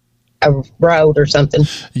about a road or something.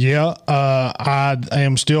 Yeah, I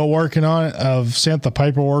am still working on it. I've sent the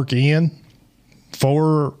paperwork in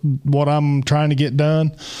for what I'm trying to get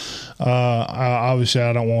done. Obviously,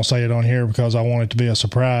 I don't want to say it on here because I want it to be a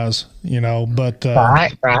surprise, but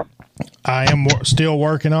right. I am still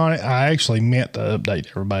working on it. I actually meant to update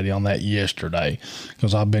everybody on that yesterday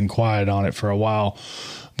because I've been quiet on it for a while.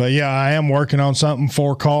 But yeah, I am working on something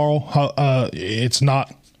for Carl. It's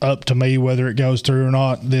not up to me whether it goes through or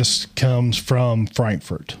not. This comes from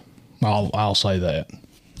Frankfurt. I'll say that.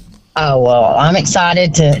 Oh, well, I'm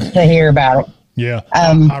excited to hear about it. Yeah,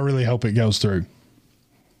 I really hope it goes through.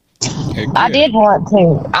 I did want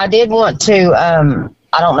to,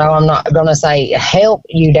 I don't know, I'm not going to say help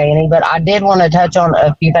you, Danny, but I did want to touch on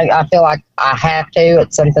a few things. I feel like I have to.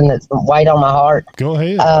 It's something that's weighed on my heart. Go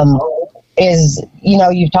ahead.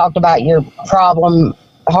 You've talked about your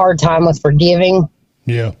hard time with forgiving.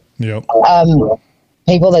 Yeah. Yep.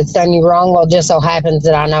 People that's done you wrong. Well, it just so happens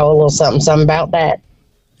that I know a little something about that.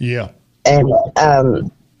 Yeah. And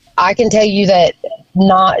I can tell you that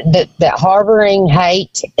that harboring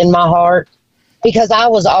hate in my heart, because I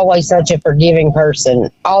was always such a forgiving person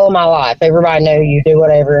all of my life. Everybody knew you do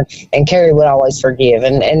whatever, and Carrie would always forgive,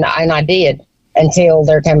 and I did until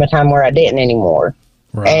there came a time where I didn't anymore.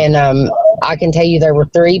 Right. And I can tell you there were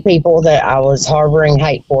 3 people that I was harboring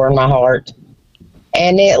hate for in my heart,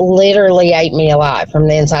 and it literally ate me alive from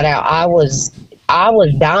the inside out. I was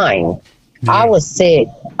dying. Yeah. I was sick.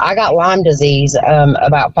 I got Lyme disease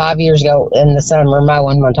about 5 years ago in the summer,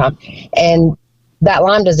 mowing one time, and that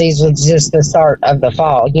Lyme disease was just the start of the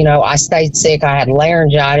fall. I stayed sick. I had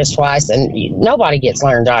laryngitis twice, and nobody gets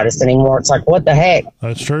laryngitis anymore. It's like, what the heck?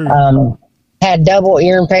 That's true. Had double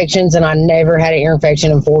ear infections, and I never had an ear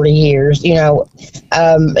infection in 40 years.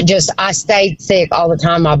 I stayed sick all the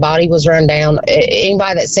time. My body was run down.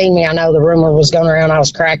 Anybody that seen me, I know the rumor was going around I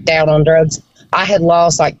was cracked out on drugs. I had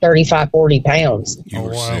lost like 35, 40 pounds. You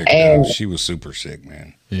were sick. And she was super sick,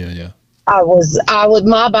 man. Yeah. I was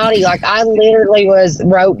my body, like I literally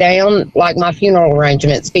wrote down like my funeral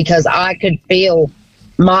arrangements because I could feel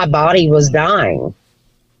my body was dying,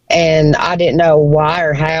 and I didn't know why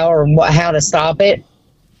or how or how to stop it.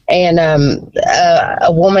 And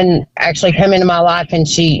a woman actually came into my life, and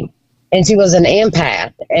she was an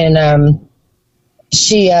empath, and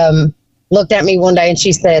she looked at me one day and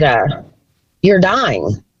she said, "You're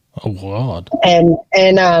dying." Oh God!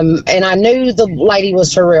 And I knew the lady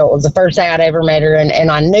was for real. It was the first day I'd ever met her,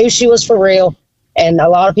 and I knew she was for real. And a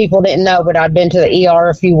lot of people didn't know, but I'd been to the ER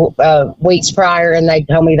a few weeks prior, and they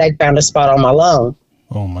told me they'd found a spot on my lung.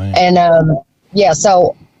 Oh man! And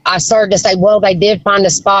so I started to say, well, they did find a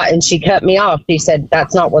spot, and she cut me off. She said,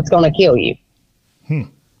 "That's not what's going to kill you."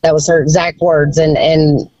 That was her exact words, and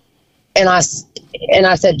and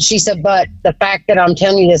I said, she said, but the fact that I'm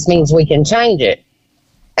telling you this means we can change it.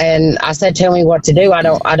 And I said, tell me what to do. I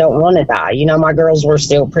don't want to die. You know, my girls were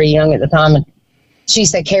still pretty young at the time. And she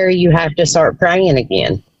said, Carrie, you have to start praying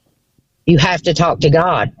again. You have to talk to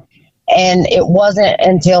God. And it wasn't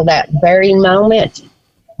until that very moment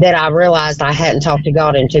that I realized I hadn't talked to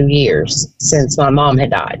God in 2 years since my mom had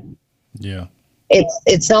died. Yeah.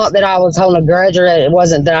 It's not that I was holding a grudge, or it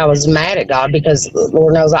wasn't that I was mad at God, because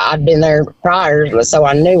Lord knows I'd been there prior, so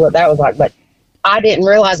I knew what that was like. But I didn't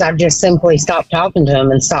realize I just simply stopped talking to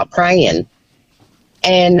him and stopped praying.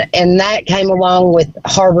 And that came along with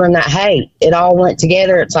harboring that hate. It all went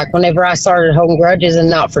together. It's like whenever I started holding grudges and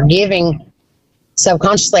not forgiving,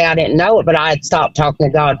 subconsciously I didn't know it, but I had stopped talking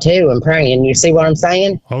to God too and praying. You see what I'm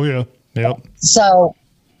saying? Oh, yeah. Yep. So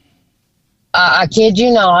I kid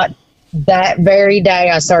you not, that very day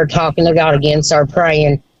I started talking to God again, started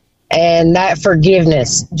praying, and that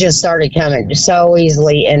forgiveness just started coming so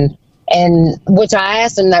easily. And which I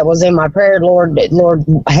asked him, that was in my prayer, Lord,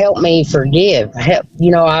 help me forgive. Help,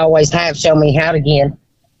 you know, I always have, show me how to again.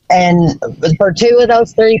 And for 2 of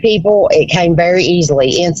those 3 people, it came very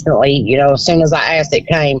easily, instantly. You know, as soon as I asked, it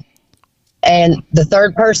came. And the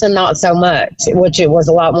 3rd person, not so much, which it was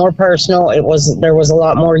a lot more personal. There was a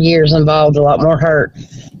lot more years involved, a lot more hurt.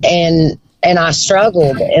 And I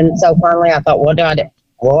struggled. And so finally I thought, what do I do?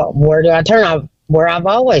 Well, where do I turn? Where I've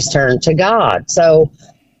always turned, to God. So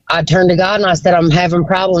I turned to God and I said, I'm having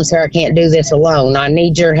problems here. I can't do this alone. I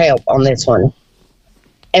need your help on this one.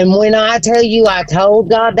 And when I tell you I told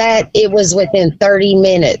God that, it was within 30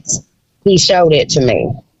 minutes. He showed it to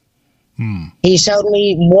me. He showed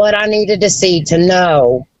me what I needed to see to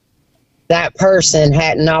know that person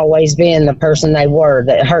hadn't always been the person they were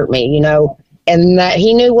that hurt me, you know, and that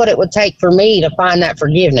he knew what it would take for me to find that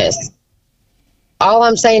forgiveness. All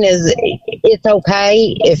I'm saying is it's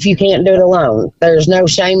okay if you can't do it alone. There's no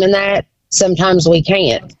shame in that. Sometimes we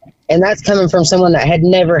can't. And that's coming from someone that had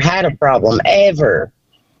never had a problem ever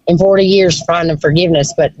in 40 years finding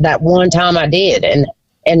forgiveness. But that one time I did.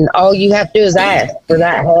 And all you have to do is ask for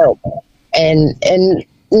that help. And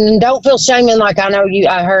don't feel shaming, like I know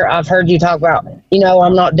I've heard you talk about, you know,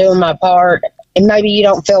 I'm not doing my part. And maybe you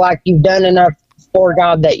don't feel like you've done enough for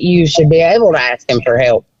God that you should be able to ask him for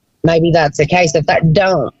help. Maybe that's the case. If that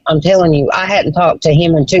don't, I'm telling you, I hadn't talked to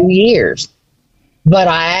him in 2 years, but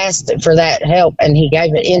I asked for that help and he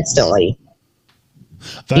gave it instantly.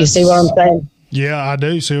 You see what I'm saying? Yeah, I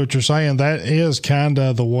do see what you're saying. That is kind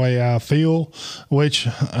of the way I feel, which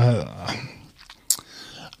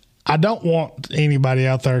I don't want anybody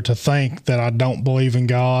out there to think that I don't believe in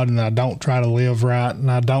God and I don't try to live right and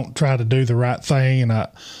I don't try to do the right thing. And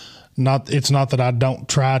it's not that I don't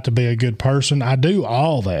try to be a good person. I do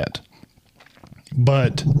all that,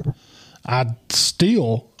 but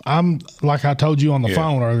I'm like I told you on the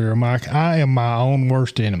phone earlier, Mike, I am my own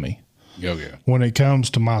worst enemy. Oh, yeah. When it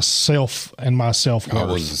comes to myself and my self-worth. I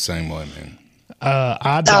was the same way, man.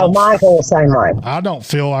 Michael, the same way. I don't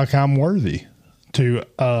feel like I'm worthy to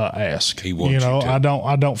ask. He wants you to. I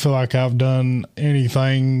don't feel like I've done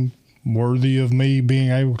anything worthy of me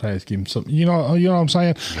being able to ask him something. You know what I'm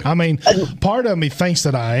saying? I mean, part of me thinks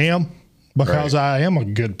that I am, because I am a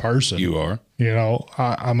good person. You are. You know,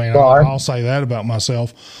 I mean, I'll say that about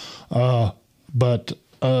myself. But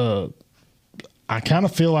I kind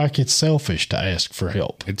of feel like it's selfish to ask for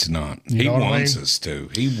help. It's not. You he know wants us to.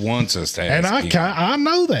 He wants us to ask and I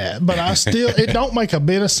know that, but I still, it don't make a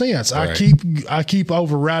bit of sense. Right. I keep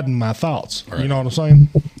overriding my thoughts. Right. You know what I'm saying?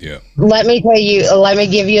 Yeah. Let me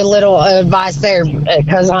give you a little advice there,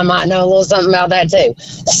 because I might know a little something about that too.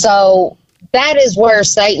 So that is where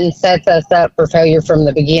Satan sets us up for failure from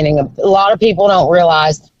the beginning. A lot of people don't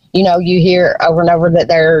realize, you know, you hear over and over that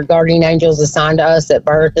there are guardian angels assigned to us at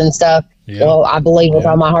birth and stuff. Yeah. Well, I believe with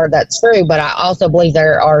all my heart that's true, but I also believe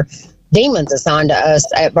there are demons assigned to us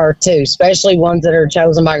at birth too, especially ones that are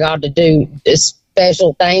chosen by God to do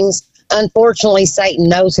special things. Unfortunately, Satan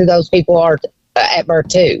knows who those people are at birth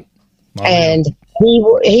too. Oh, and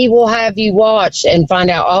he will have you watch and find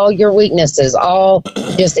out all your weaknesses, all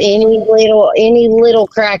just any little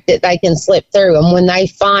crack that they can slip through. And when they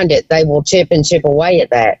find it, they will chip away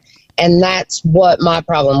at that. And that's what my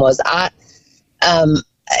problem was.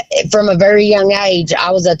 From a very young age, I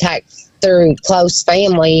was attacked through close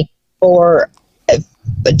family to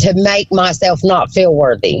make myself not feel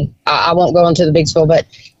worthy. I won't go into the big spiel, but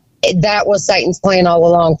that was Satan's plan all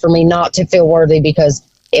along, for me not to feel worthy, because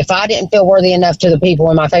if I didn't feel worthy enough to the people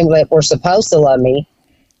in my family that were supposed to love me,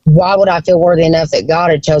 why would I feel worthy enough that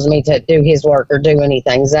God had chosen me to do his work or do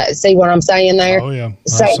anything? See what I'm saying there? Oh, yeah.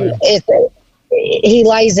 Satan, he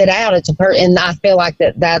lays it out. And I feel like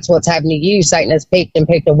that's what's happened to you. Satan has picked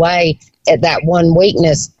away at that one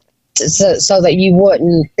weakness so that you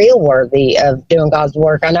wouldn't feel worthy of doing God's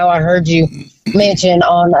work. I know I heard you mention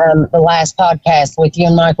on the last podcast with you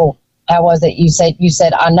and Michael, how was it? You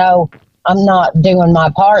said, I know I'm not doing my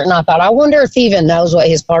part. And I thought, I wonder if he even knows what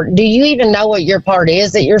his part. Do you even know what your part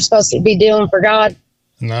is that you're supposed to be doing for God?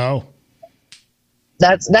 No.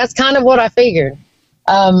 That's kind of what I figured.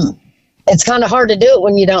 It's kind of hard to do it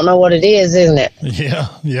when you don't know what it is, isn't it?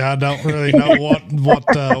 Yeah. I don't really know what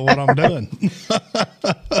I'm doing.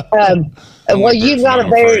 Well, you've got a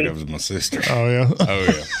very. Of my sister. Oh yeah.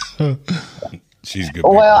 Oh yeah. She's good.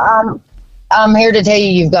 Well, I'm here to tell you,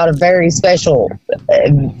 you've got a very special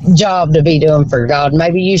job to be doing for God.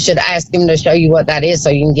 Maybe you should ask him to show you what that is so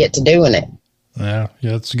you can get to doing it. Yeah,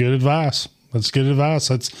 that's good advice.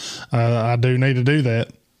 I do need to do that.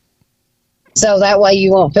 So that way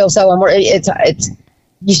you won't feel so unworthy.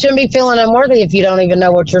 You shouldn't be feeling unworthy if you don't even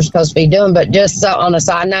know what you're supposed to be doing. But just on a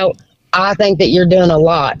side note, I think that you're doing a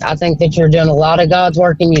lot. I think that you're doing a lot of God's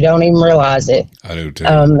work and you don't even realize it. I do too.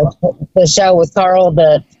 The show with Carl,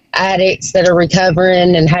 the addicts that are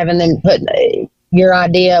recovering and having them put your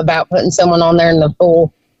idea about putting someone on there in the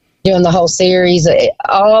pool, doing the whole series,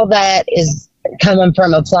 all that is coming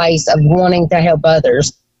from a place of wanting to help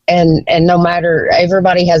others. And no matter,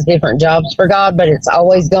 everybody has different jobs for God, but it's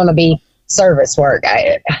always going to be service work,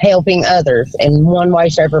 helping others in one way,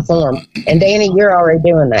 shape, or form. And Danny, you're already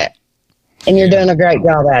doing that. And you're doing a great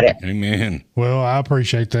job at it. Amen. Well, I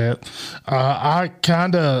appreciate that. I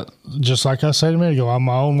kind of, just like I said a minute ago, I'm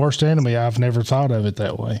my own worst enemy. I've never thought of it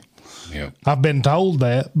that way. Yep. I've been told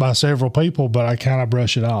that by several people, but I kind of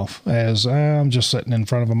brush it off as I'm just sitting in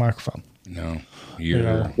front of a microphone. No.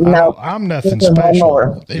 I'm nothing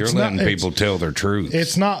special. You're letting people tell their truth.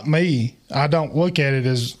 It's not me. I don't look at it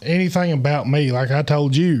as anything about me. Like I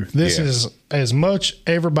told you, this is as much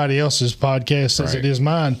everybody else's podcast as it is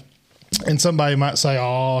mine. And somebody might say,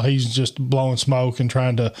 oh, he's just blowing smoke and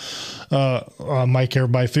trying to make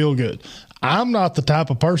everybody feel good. I'm not the type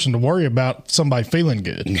of person to worry about somebody feeling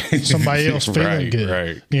good, somebody else feeling good.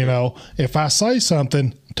 Right. You know, if I say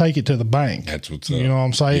something, take it to the bank. That's what's up. You know what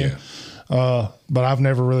I'm saying? Yeah. But I've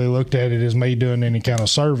never really looked at it as me doing any kind of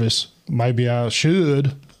service. Maybe I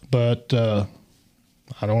should, but I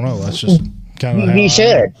don't know. That's just kind of how you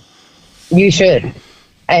should. You should.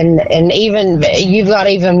 And even you've got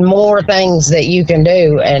even more things that you can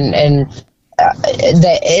do,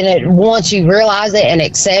 once you realize it and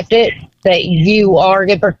accept it, that you are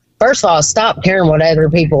good. First of all, stop caring what other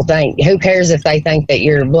people think. Who cares if they think that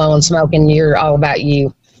you're blowing smoke and you're all about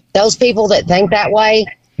you? Those people that think that way,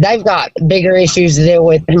 they've got bigger issues to deal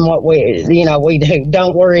with than what we do.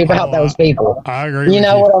 Don't worry about those people. I agree.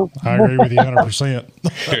 I agree with you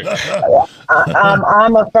 100%.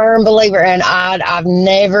 I'm a firm believer, and I've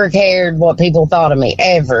never cared what people thought of me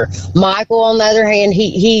ever. Michael, on the other hand,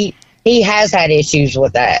 he has had issues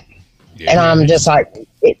with that, and I'm just like,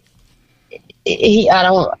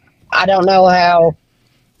 I don't know how,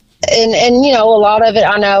 and a lot of it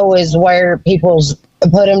I know is where people's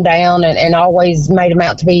put him down and always made him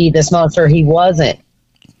out to be this monster he wasn't.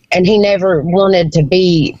 And he never wanted to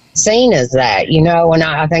be seen as that, and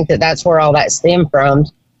I think that's where all that stemmed from.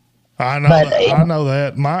 I know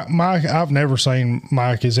that. Mike, I've never seen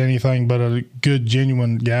Mike as anything but a good,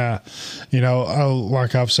 genuine guy.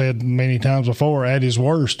 Like I've said many times before, at his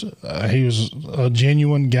worst, he was a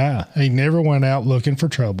genuine guy. He never went out looking for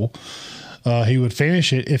trouble. He would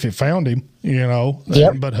finish it if it found him,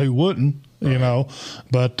 but who wouldn't?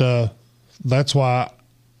 But that's why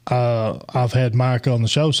I've had Mike on the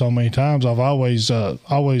show so many times. I've always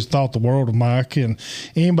thought the world of Mike, and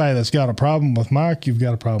anybody that's got a problem with Mike, you've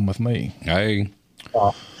got a problem with me. Hey.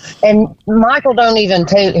 And Michael don't even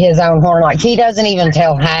toot his own horn. Like, he doesn't even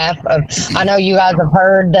tell half of. I know you guys have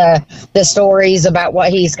heard the stories about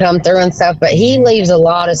what he's come through and stuff, but he leaves a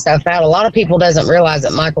lot of stuff out. A lot of people doesn't realize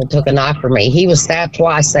that Michael took a knife for me. He was stabbed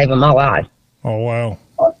twice, saving my life. Oh wow.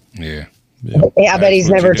 Yeah. I bet he's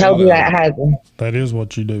never told you that, has he? That is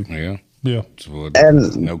what you do. Yeah. Yeah.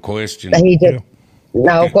 No question.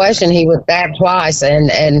 No question. He was stabbed twice, and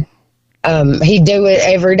he'd do it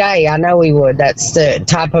every day. I know he would. That's the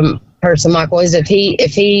type of person Michael is. If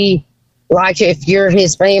he likes you, if you're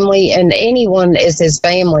his family, and anyone is his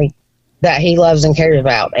family that he loves and cares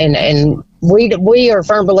about, and we are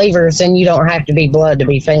firm believers, and you don't have to be blood to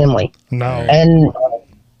be family. No.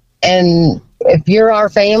 And if you're our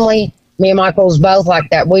family, me and Michael's both like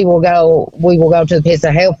that. We will go to the pits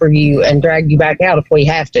of hell for you and drag you back out if we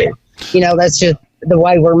have to. That's just the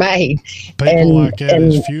way we're made. People like that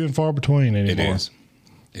is few and far between anymore. It is.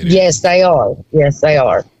 Yes, they are. Yes, they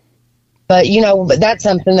are. But, but that's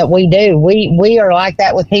something that we do. We are like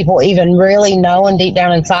that with people, even really knowing deep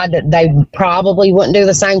down inside that they probably wouldn't do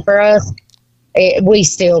the same for us. We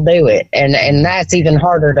still do it. And that's even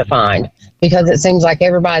harder to find because it seems like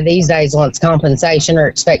everybody these days wants compensation or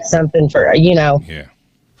expects something for, Yeah.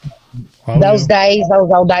 those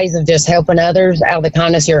old days of just helping others out of the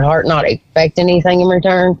kindness of your heart, not expecting anything in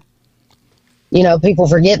return. People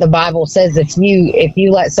forget the Bible says if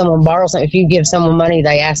you let someone borrow something, if you give someone money,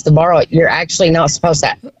 they ask to borrow it, you're actually not supposed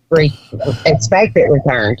to expect it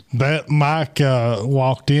returned. That Mike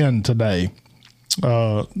walked in today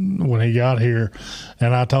when he got here,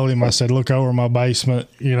 and I told him, I said, look over my basement.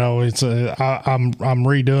 It's I'm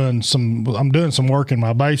doing some work in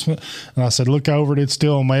my basement, and I said, look over it, it's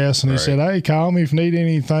still a mess. And he said, hey, call me if you need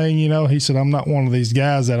anything. He said, I'm not one of these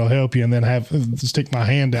guys that'll help you and then have to stick my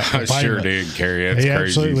hand out. I sure did, Carrie. That's he crazy.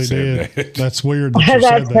 Absolutely did. That. That's weird. That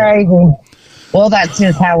that's crazy. Well, that's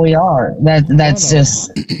just how we are. That's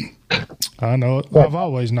just. I know it. I've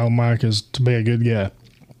always known Mike is to be a good guy.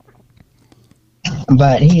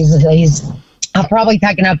 But I've probably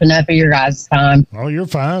taken up enough of your guys' time. Oh, you're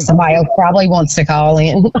fine. Somebody else probably wants to call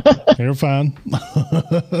in. You're fine.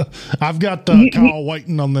 I've got a call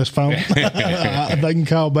waiting on this phone. They can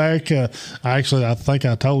call back. I think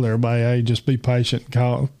I told everybody, hey, just be patient,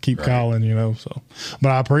 keep calling, So,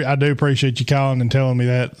 but I do appreciate you calling and telling me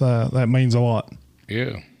that. That means a lot.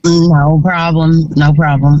 Yeah. No problem.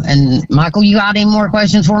 And Michael, you got any more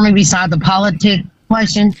questions for me besides the politic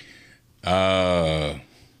question? What's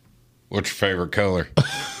your favorite color?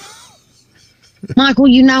 Michael,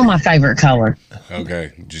 my favorite color.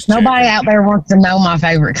 Okay, just nobody out there wants to know my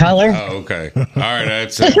favorite color. Oh, okay. All right,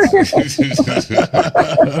 that's it.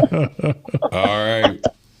 All right.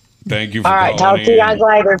 Thank you for calling. Talk to you guys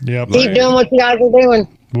later. Yep. Keep doing what you guys are doing.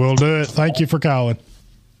 We'll do it. Thank you for calling.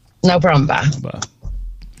 No problem. Bye.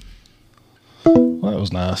 Well, that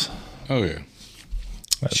was nice. Oh yeah.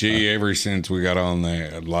 She, ever since we got on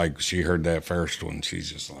that, she heard that first one,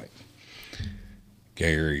 she's just like,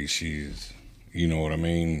 Gary, she's, you know what I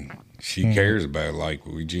mean? She cares about,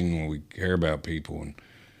 we genuinely care about people, and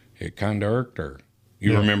it kind of irked her.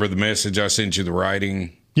 You remember the message I sent you, the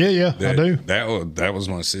writing? Yeah, I do. That was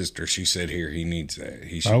my sister. She said, here, he needs that.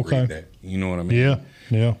 He should read that. You know what I mean?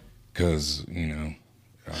 Yeah. Because,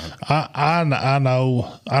 I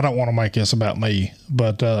know I don't want to make this about me,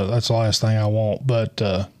 but that's the last thing I want. But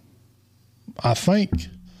I think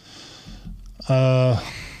how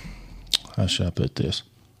should I put this?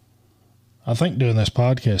 I think doing this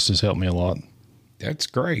podcast has helped me a lot. That's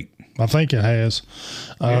great. I think it has.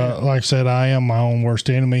 Like I said, I am my own worst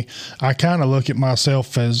enemy. I kind of look at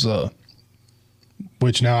myself as,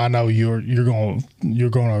 which now I know you're going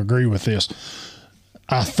to agree with this.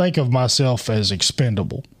 I think of myself as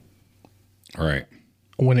expendable. Right.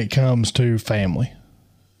 When it comes to family.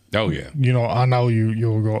 Oh yeah. I know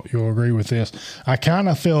you'll agree with this. I kind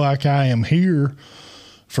of feel like I am here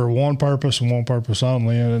for one purpose and one purpose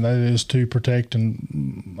only, and that is to protect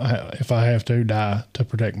and, if I have to, die to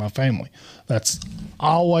protect my family. That's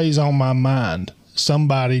always on my mind.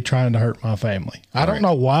 Somebody trying to hurt my family. I don't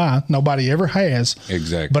know why. Nobody ever has.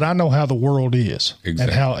 Exactly. But I know how the world is and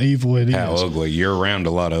how evil it is. How ugly. You're around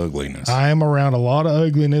a lot of ugliness. I am around a lot of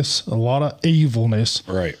ugliness, a lot of evilness.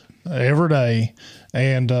 Right. Every day.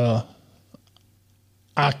 And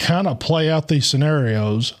I kind of play out these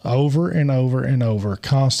scenarios over and over and over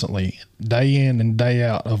constantly, day in and day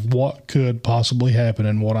out, of what could possibly happen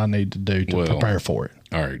and what I need to do to prepare for it.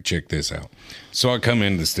 All right, check this out. So I come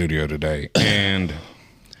into the studio today, and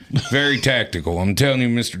very tactical. I'm telling you,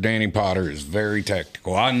 Mr. Danny Potter is very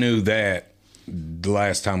tactical. I knew that the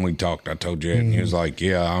last time we talked. I told you, and he was like,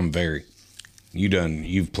 yeah, I'm very.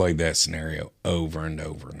 You've played that scenario over and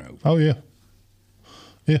over and over. Oh, yeah.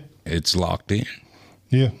 Yeah. It's locked in.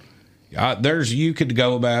 Yeah. You could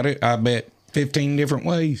go about it, I bet, 15 different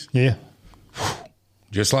ways. Yeah.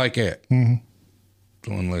 Just like that. Mm-hmm.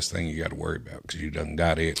 One less thing you got to worry about because you done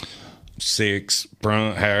got it. 6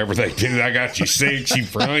 front, however they do. I got you 6, you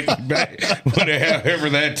front, you back, however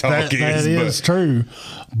that talk is. That is true.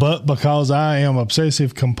 But because I am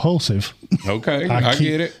obsessive compulsive. Okay, I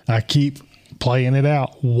get it. I keep playing it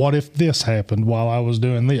out. What if this happened while I was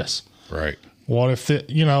doing this? Right. What if it's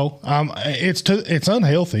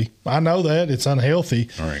unhealthy. I know that it's unhealthy,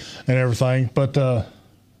 right, and everything. But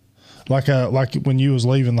like when you was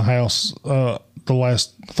leaving the house, I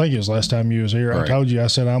think it was last time you was here. Right. I told you, I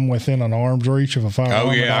said I'm within an arm's reach of a firearm.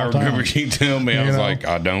 Oh yeah, I remember you telling me. I was like,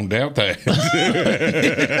 I don't doubt that.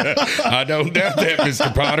 I don't doubt that,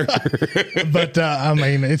 Mr. Potter. But I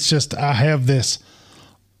mean, it's just I have this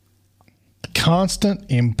constant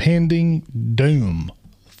impending doom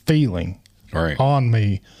feeling Right. on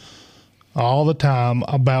me all the time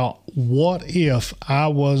about what if I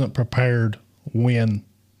wasn't prepared when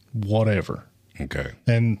whatever. Okay.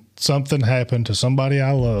 And something happened to somebody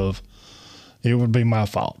I love, it would be my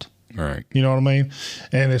fault. All right. You know what I mean?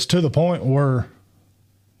 And it's to the point where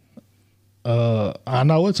I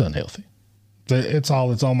know it's unhealthy. It's all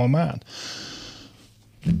that's on my mind.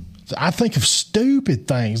 I think of stupid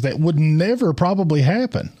things that would never probably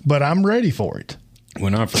happen, but I'm ready for it.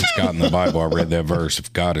 When I first got in the Bible, I read that verse,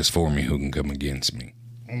 if God is for me, who can come against me?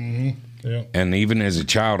 Yeah. And even as a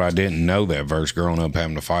child, I didn't know that verse growing up,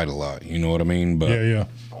 having to fight a lot. You know what I mean? But Yeah.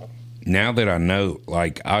 now that I know,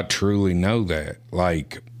 like, I truly know that,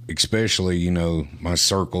 like, especially, you know, my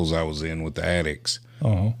circles I was in with the addicts.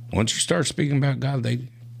 Uh-huh. Once you start speaking about God,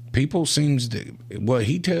 people seems to, what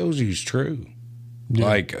he tells you is true. Yeah.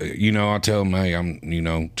 Like, you know, I tell them, hey, I'm, you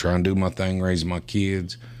know, trying to do my thing, raising my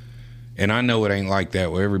kids. And I know it ain't like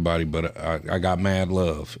that with everybody, but I got mad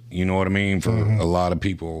love. You know what I mean? For a lot of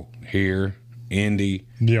people here, Indy.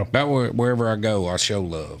 Yeah. About wherever I go, I show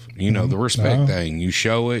love. You know, the respect thing. You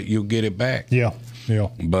show it, you'll get it back. Yeah.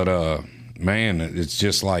 But, man, it's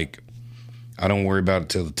just like, I don't worry about it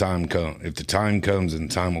till the time comes. If the time comes, then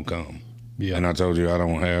the time will come. Yeah. And I told you I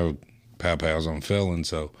don't have pow-pows on felons,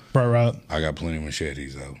 so Right. I got plenty of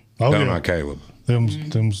machetes, though. Oh, Don't yeah. I, Caleb?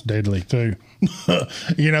 Them's deadly too.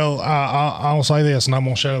 You know, I'll say this, and I'm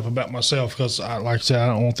gonna shut up about myself because, like I said, I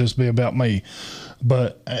don't want this to be about me.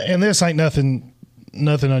 But and this ain't nothing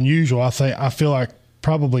unusual. I feel like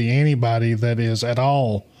probably anybody that is at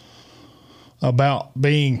all about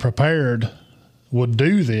being prepared would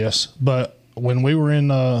do this. But when we were in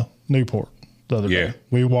Newport the other day,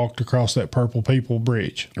 we walked across that Purple People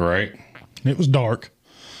Bridge. Right. It was dark.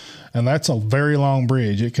 And that's a very long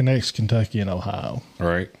bridge. It connects Kentucky and Ohio.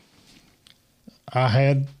 Right. I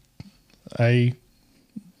had a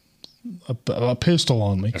pistol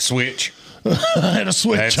on me. A switch. I had a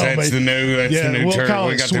switch on me. That's the new we'll term. call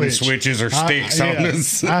We it got them switch. switches or sticks on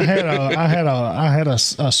us. I had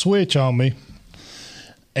a switch on me,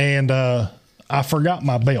 and I forgot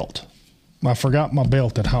my belt. I forgot my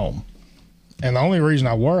belt at home, and the only reason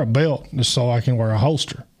I wear a belt is so I can wear a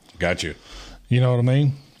holster. Got you. You know what I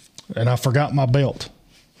mean? And I forgot my belt.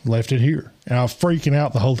 Left it here. And I was freaking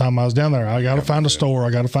out the whole time I was down there. I got to find a store. I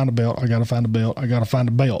got to find a belt. I got to find a belt. I got to find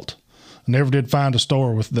a belt. I never did find a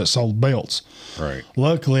store that sold belts. Right.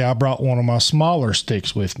 Luckily, I brought one of my smaller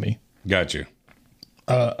sticks with me. Got you.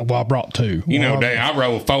 Well, I brought two. You know, One of dang, I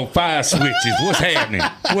roll 4-5 switches. What's happening?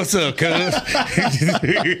 What's up, cuz?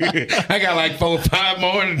 I got like 4 or 5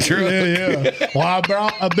 more in the truck. Yeah. Well, I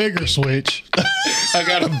brought a bigger switch. I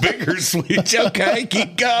got a bigger switch. Okay,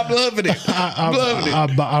 keep God loving it. I'm loving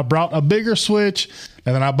it. I brought a bigger switch,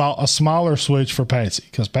 and then I bought a smaller switch for Patsy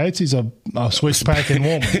because Patsy's a switch packing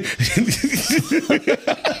woman.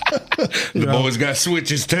 The boys got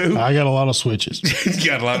switches too. I got a lot of switches, You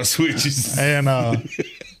got a lot of switches. and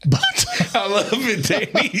but I love it,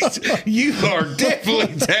 Danny. You are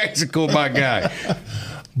definitely tactical, my guy.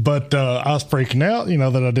 But I was freaking out, you know,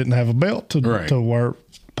 that I didn't have a belt to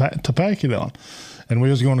pack it on, and we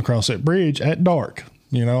was going across that bridge at dark,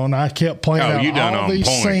 you know, and I kept playing out you done all on these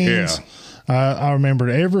point, scenes. yeah. I remembered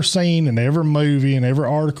every scene and every movie and every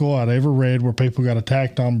article I'd ever read where people got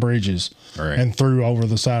attacked on bridges Right. and threw over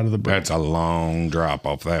the side of the bridge. That's a long drop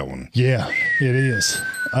off that one. Yeah, it is.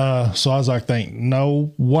 So I was like,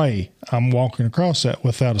 no way I'm walking across that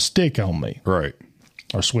without a stick on me. Right.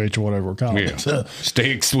 Or switch or whatever we're calling Yeah. it.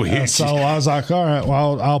 Stick switch. So I was like, all right,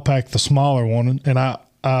 well, I'll pack the smaller one. And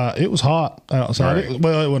it was hot outside. Right. It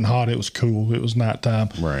wasn't hot. It was cool. It was nighttime.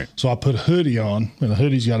 Right. So I put a hoodie on, and the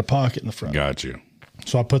hoodie's got a pocket in the front. Got you.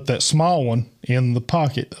 So I put that small one in the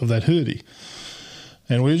pocket of that hoodie.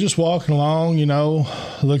 And we were just walking along, you know,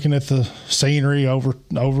 looking at the scenery over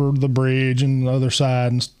the bridge and the other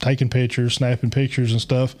side and taking pictures, snapping pictures and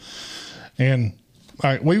stuff. And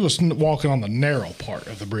we was walking on the narrow part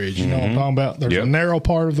of the bridge. You know what I'm talking about? There's a narrow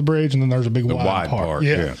part of the bridge, and then there's a big wide part.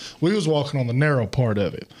 Yeah. We was walking on the narrow part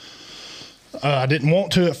of it. I didn't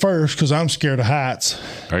want to at first because I'm scared of heights.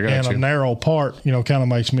 I got and you. a narrow part, you know, kind of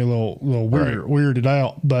makes me a little weirded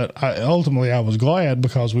out. But ultimately I was glad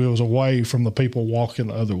because we was away from the people walking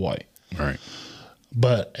the other way. Right.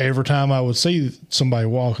 But every time I would see somebody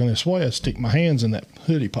walking this way, I'd stick my hands in that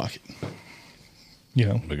hoodie pocket. You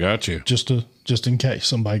know, I got you. just in case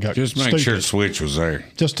somebody got Just make stupid. sure the switch was there.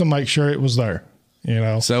 Just to make sure it was there. You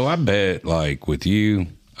know. So I bet, like, with you,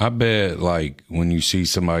 like, when you see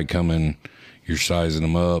somebody coming, you're sizing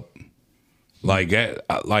them up. Like,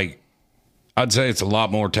 I'd say it's a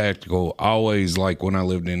lot more tactical. Always, like when I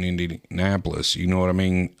lived in Indianapolis, you know what I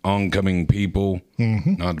mean? Oncoming people,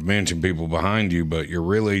 not to mention people behind you, but you're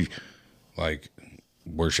really like,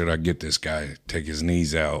 where should I get this guy? Take his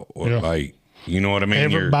knees out. Or like, you know what I mean?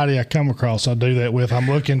 Everybody I come across, I do that with. I'm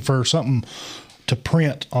looking for something to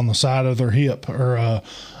print on the side of their hip, or a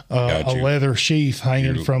leather sheath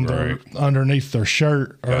hanging from their underneath their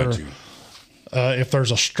shirt, or if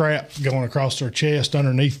there's a strap going across their chest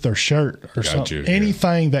underneath their shirt or something.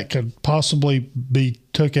 Anything that could possibly be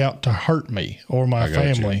took out to hurt me or my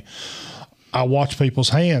family. I watch people's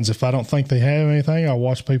hands. If I don't think they have anything, I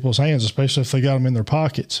watch people's hands, especially if they got them in their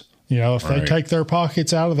pockets. You know, if they take their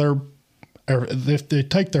pockets out of their, or if they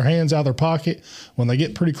take their hands out of their pocket, when they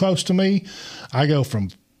get pretty close to me, I go from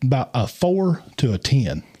about a 4 to a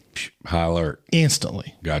 10. High alert.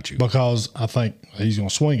 Instantly. Got you. Because I think he's going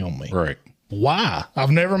to swing on me. Right. Why?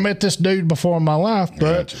 I've never met this dude before in my life,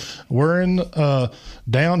 but we're in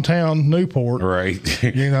downtown Newport. Right.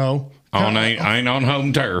 You know. I ain't on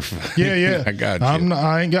home turf. Yeah. I got you.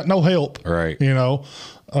 I ain't got no help. Right. You know.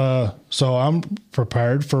 So I'm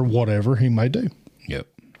prepared for whatever he may do. Yep.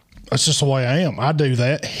 That's just the way I am. I do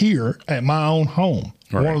that here at my own home.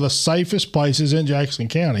 Right. One of the safest places in Jackson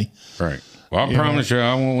County. Right. Well, I promise you,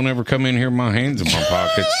 I won't ever come in here with my hands in my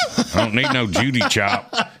pockets. I don't need no Judy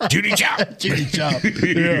chop. Judy chop. Judy chop.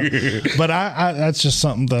 Yeah. But I that's just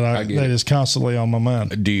something that that is constantly on my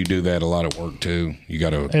mind. Do you do that a lot at work too? You got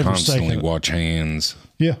to constantly watch hands.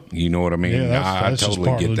 Yeah. You know what I mean? Yeah, that's I totally just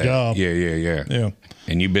part get of the that. job. Yeah.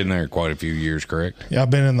 And you've been there quite a few years, correct? Yeah, I've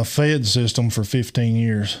been in the Fed system for 15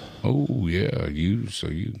 years. Oh, yeah. You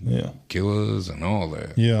killers and all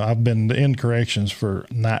that. Yeah, I've been in corrections for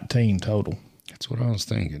 19 total. That's what I was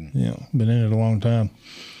thinking. Yeah, been in it a long time.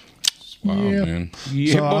 Wow, man.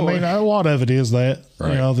 Yeah, so, I mean, a lot of it is that,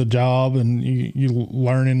 right. You know, the job and you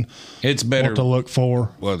learning it's better, what to look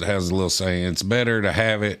for. Well, it has a little saying, it's better to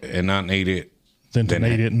have it and not need it than to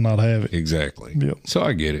need it and not have it. Exactly. Yep. So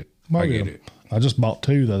I get it. I get it. I just bought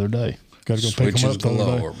 2 the other day. Got to go pick them up.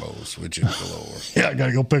 Galore, Bo. Switches galore. Yeah, I got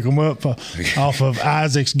to go pick them up off of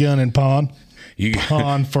Isaac's Gun and Pawn.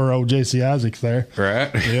 Pawn for old J.C. Isaacs there. Right?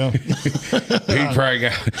 Yeah. He probably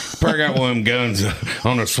got one of them guns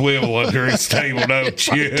on a swivel under his table, don't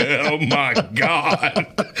you? Oh, my God.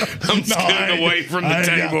 I'm standing away from the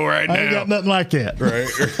table right now. I ain't got nothing like that.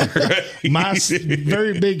 Right. My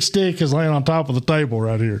very big stick is laying on top of the table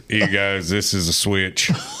right here. You guys, this is a switch.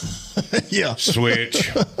 Yeah. Switch.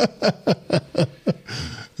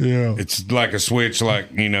 Yeah. It's like a switch,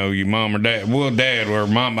 like, you know, your mom or dad. Well, dad, or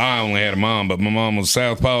mom, I only had a mom, but my mom was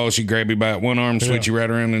southpaw. She'd grab you by one arm, switch you right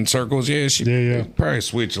around in circles. Yeah, she'd probably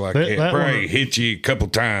switch like that. Probably hit you a couple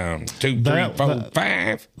times. 2, 3, 4,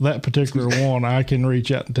 5. That particular one, I can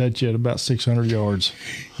reach out and touch you at about 600 yards.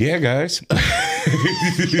 Yeah, guys.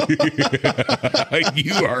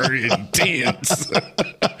 You are intense.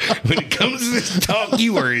 When it comes to this talk,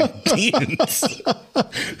 you are intense.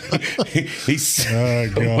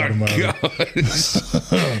 Oh, my gosh.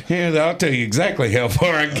 Yeah, I'll tell you exactly how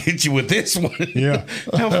far I can get you with this one. Yeah.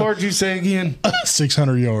 How far did you say again?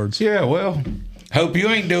 600 yards. Yeah, well, hope you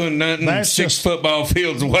ain't doing nothing That's 6 football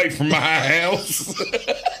fields away from my house.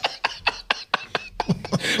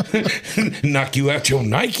 Knock you out your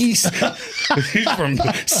Nikes from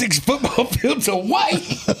 6 football fields away.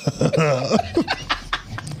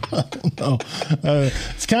 No,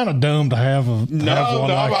 it's kind of dumb to have one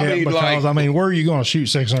like that because I mean, where are you going to shoot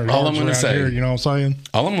 600 yards? All I'm going to say, here, you know what I'm saying?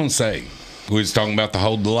 All I'm going to say, we was talking about the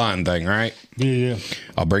hold the line thing, right? Yeah.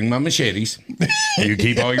 I'll bring my machetes. You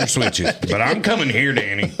keep all your switches, but I'm coming here,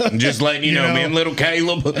 Danny. I'm just letting you know, me and little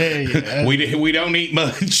Caleb, we don't eat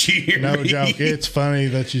much here. No joke. It's funny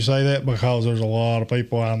that you say that because there's a lot of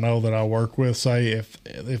people I know that I work with say if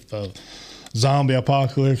the zombie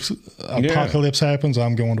apocalypse happens,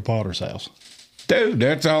 I'm going to Potter's house. Dude,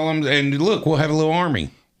 that's all and look, we'll have a little army.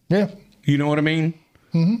 Yeah. You know what I mean?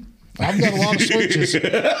 Mm-hmm. I've got a lot of switches.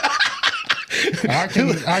 I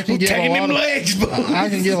can get a lot of legs, I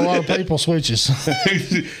can get a lot of people switches.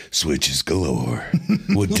 Switches galore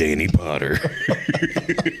with Danny Potter.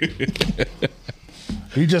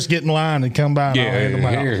 You just get in line and come by and I'll hand them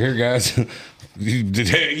out. Here, guys.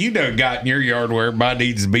 You done got in your yard where everybody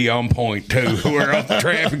needs to be on point too. Where all the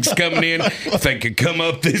traffic's coming in, if they could come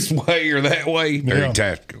up this way or that way. Very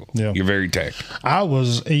tactical. Yeah. You're very tactical.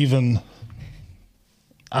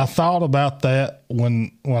 I thought about that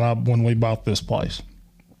when we bought this place.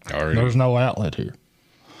 Already. There's no outlet here.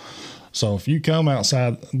 So if you come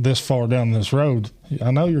outside this far down this road, I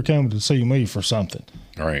know you're coming to see me for something.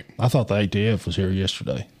 All right. I thought the ATF was here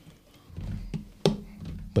yesterday.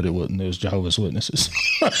 But but it wasn't. It was Jehovah's Witnesses.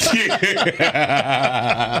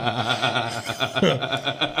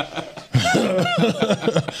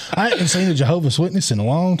 I hadn't seen a Jehovah's Witness in a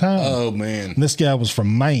long time. Oh, man. This guy was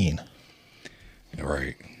from Maine.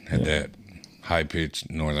 Right. Had that high-pitched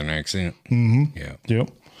northern accent. Mm-hmm. Yeah. Yep.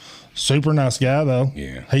 Super nice guy, though.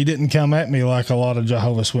 Yeah. He didn't come at me like a lot of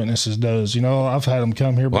Jehovah's Witnesses does. You know, I've had them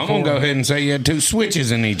come here Well, before. I'm going to go ahead and say you had 2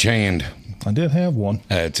 switches in each hand. I did have one.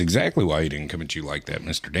 That's exactly why he didn't come at you like that,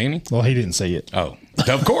 Mr. Danny. Well, he didn't see it. Oh,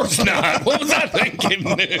 of course not. What was I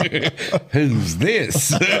thinking? Who's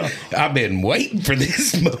this? I've been waiting for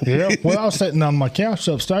this moment. Yeah. Well, I was sitting on my couch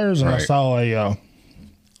upstairs, and I Right. saw a,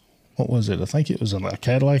 what was it? I think it was a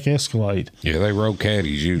Cadillac Escalade. Yeah, they roll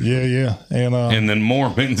caddies usually. Yeah, yeah. And then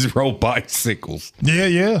Mormons roll bicycles.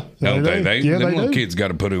 yeah. Don't they? Yeah, them they little do. kids got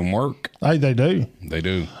to put in work. Hey, they do. They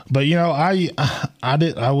do. But you know, I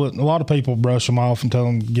wouldn't. A lot of people brush him off and tell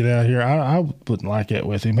him to get out of here. I wouldn't like that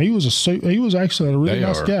with him. He was actually a really They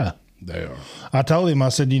nice are. guy. They are. I told him, I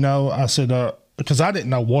said, because I didn't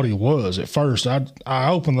know what he was at first. I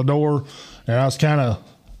opened the door and I was kind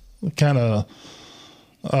of,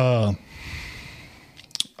 I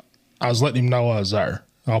was letting him know I was there.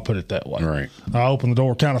 I'll put it that way. Right. I opened the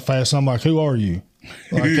door kind of fast. I'm like, "Who are you?"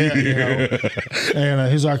 Like that, you know.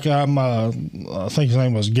 And he's like, "I'm." I think his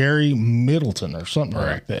name was Gary Middleton or something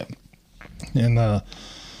like that. And I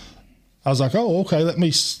was like, "Oh, okay. Let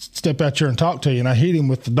me step out here and talk to you." And I hit him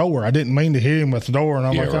with the door. I didn't mean to hit him with the door. And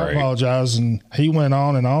I'm Yeah, like, right. "I apologize." And he went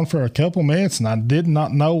on for a couple minutes, and I did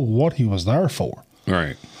not know what he was there for.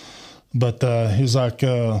 Right. But he's like,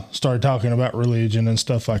 started talking about religion and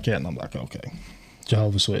stuff like that. And I'm like, okay,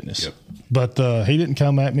 Jehovah's Witness. Yep. But he didn't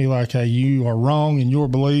come at me like, hey, you are wrong in your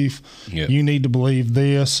belief. Yep. You need to believe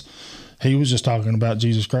this. He was just talking about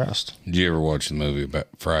Jesus Christ. Did you ever watch the movie about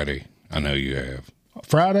Friday? I know you have.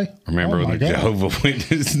 Friday? Remember Oh, my when the God. Jehovah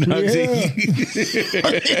Witness Nazi?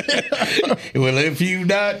 Well, if you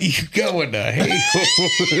not, you going to hell.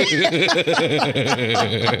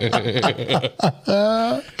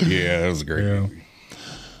 Yeah, that was a great movie.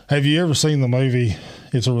 Have you ever seen the movie?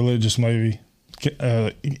 It's a religious movie,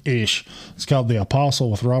 ish. It's called The Apostle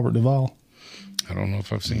with Robert Duvall. I don't know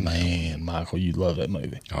if I've seen that. Man, Michael, you'd love that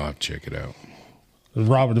movie. I'll have to check it out.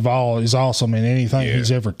 Robert Duvall is awesome in anything Yeah.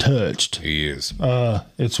 he's ever touched. He is.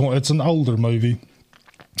 It's an older movie.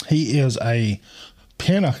 He is a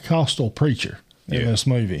Pentecostal preacher in this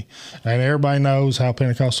movie, and everybody knows how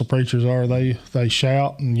Pentecostal preachers are. They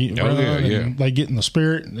shout and run and they get in the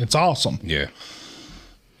spirit. And it's awesome. Yeah.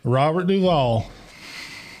 Robert Duvall,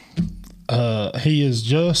 he is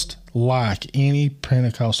just like any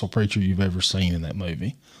Pentecostal preacher you've ever seen in that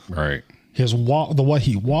movie. Right. His walk, the way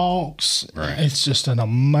he walks, Right. it's just an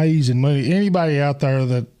amazing movie. Anybody out there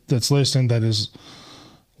that's listening that has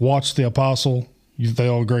watched The Apostle,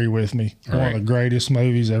 they'll agree with me. One Right. of the greatest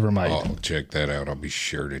movies ever made. I'll check that out. I'll be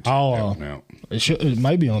sure to check I'll, that one out. It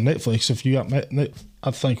may be on Netflix if you got.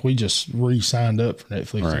 I think we just re-signed up for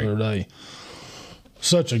Netflix Right. the other day.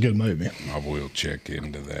 Such a good movie, I will check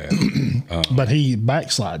into that. but he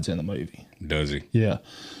backslides in the movie. Does he? Yeah,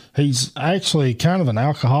 he's actually kind of an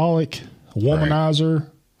alcoholic, womanizer,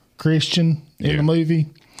 Christian in the movie.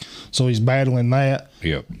 So he's battling that.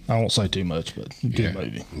 Yep. I won't say too much, but good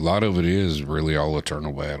movie. A lot of it is really all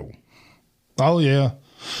eternal battle. Oh yeah,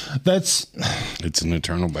 It's an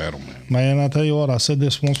eternal battle, man. man. I tell you what, I said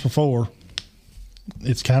this once before.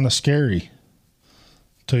 It's kind of scary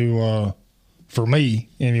to, for me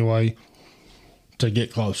anyway, to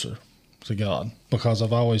get closer to God, because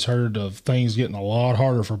I've always heard of things getting a lot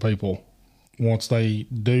harder for people once they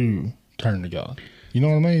do turn to God. You know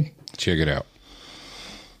what I mean? Check it out.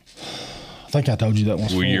 I think I told you that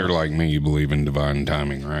once Well, before. you're like me. You believe in divine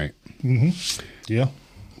timing, right? Yeah.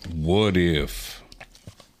 What if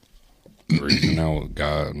the reason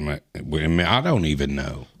I don't even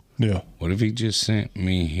know. Yeah. What if he just sent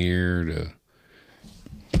me here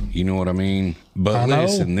to, you know what I mean? But I know.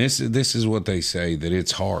 listen, this is what they say, that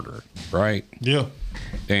it's harder, right? Yeah.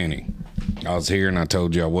 Danny, I was here and I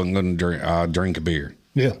told you I wasn't going to drink a beer.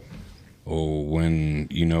 Yeah. Or when,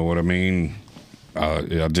 you know what I mean?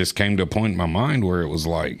 I just came to a point in my mind where it was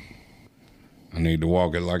like, I need to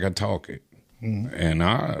walk it like I talk it. And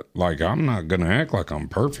I'm not going to act like I'm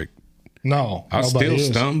perfect. No. I nobody still is.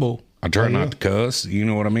 stumble. I try yeah. not to cuss, you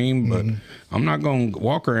know what I mean? But I'm not going to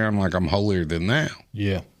walk around like I'm holier than thou,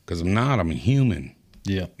 Yeah. because I'm not. I'm a human.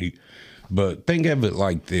 Yeah. But think of it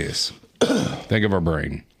like this. Think of our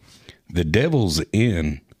brain. The devil's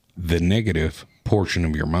in the negative portion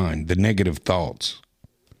of your mind, the negative thoughts.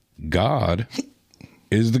 God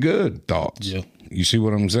is the good thoughts. Yeah. You see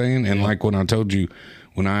what I'm saying? And like when I told you,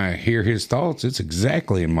 when I hear his thoughts, it's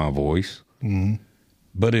exactly in my voice.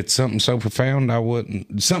 But it's something so profound I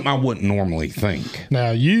wouldn't normally think.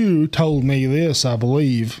 Now, you told me this, I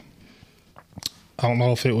believe. I don't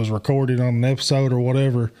know if it was recorded on an episode or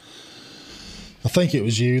whatever. I think it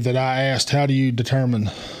was you that I asked, how do you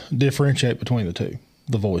differentiate between the two,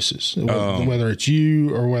 the voices, whether it's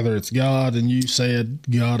you or whether it's God, and you said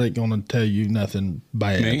God ain't going to tell you nothing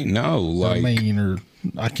bad. Me? No, like, or mean, or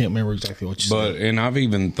I can't remember exactly what you said. And I've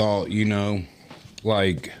even thought,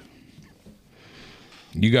 like,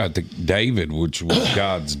 you got the David, which was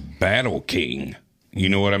God's battle king. You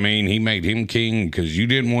know what I mean? He made him king because you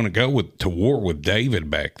didn't want to go to war with David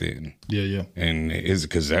back then. Yeah. And it's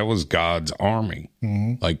because that was God's army.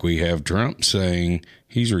 Like we have Trump saying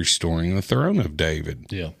he's restoring the throne of David.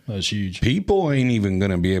 Yeah, that's huge. People ain't even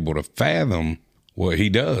going to be able to fathom what he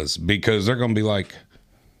does because they're going to be like,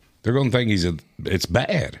 they're going to think it's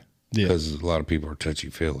bad. Yeah. Because a lot of people are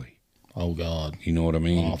touchy-feely. Oh, God. You know what I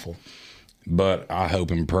mean? Awful. But I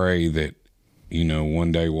hope and pray that,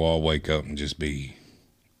 one day we'll all wake up and just be,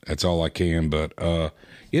 that's all I can. But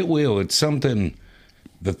it will. It's something,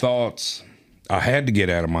 the thoughts I had to get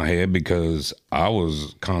out of my head because I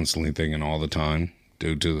was constantly thinking all the time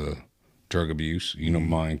due to the drug abuse.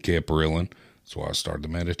 Mine kept reeling. That's why I started the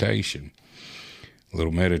meditation. A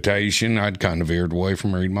little meditation. I'd kind of veered away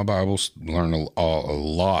from reading my Bible, learned a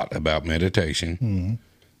lot about meditation.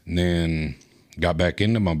 And then got back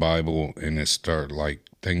into my Bible, and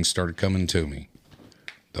things started coming to me,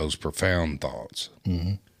 those profound thoughts.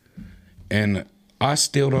 And I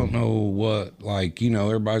still don't know what,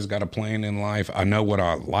 everybody's got a plan in life. I know what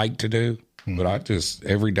I like to do, but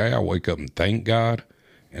every day I wake up and thank God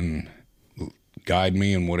and guide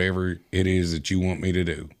me in whatever it is that you want me to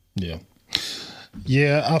do. Yeah.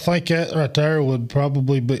 Yeah, I think that right there would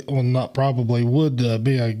probably be, would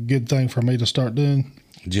be a good thing for me to start doing.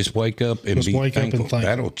 Just wake up and be thankful.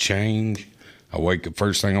 That'll change.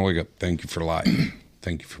 First thing I wake up, thank you for life.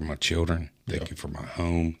 Thank you for my children. Thank you for my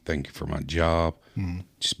home. Thank you for my job.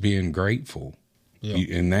 Just being grateful.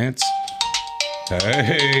 And that's,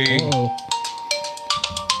 hey. Uh-oh.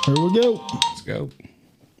 Here we go. Let's go.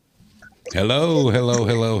 Hello.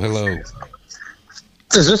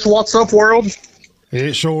 Is this What's Up World?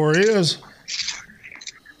 It sure is.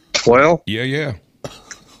 Well, yeah.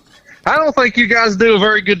 I don't think you guys do a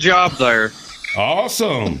very good job there.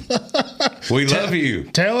 Awesome. We love you.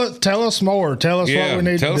 Tell us more. Tell us what we need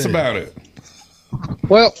to do. Tell us about it.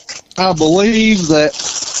 Well, I believe that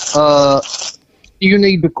you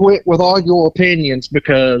need to quit with all your opinions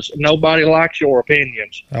because nobody likes your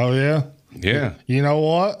opinions. Oh, yeah? Yeah. You know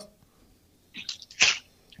what?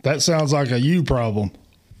 That sounds like a you problem.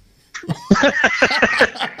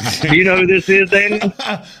 Do you know who this is, Daniel?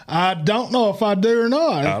 I don't know if I do or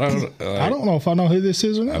not. I don't know if I know who this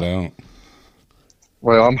is or not. I don't.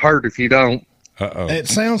 Well, I'm hurt if you don't. Uh-oh. It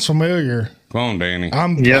sounds familiar. Come on, Danny.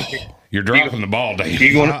 You're dropping the ball,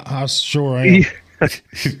 Danny. I sure am.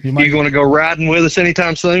 You going to go riding with us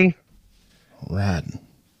anytime soon? Riding.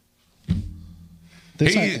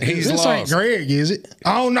 This He's lost. ain't Greg, is it?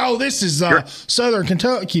 Oh, no, this is Southern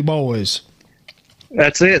Kentucky boys.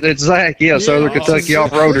 That's it. It's Zach. Yeah, Southern Kentucky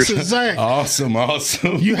Off-Roaders. This is Zach. Awesome.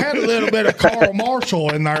 You had a little bit of Carl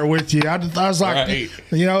Marshall in there with you. I was like, right.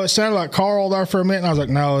 It sounded like Carl there for a minute. And I was like,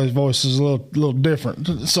 no, his voice is a little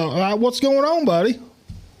different. So what's going on, buddy?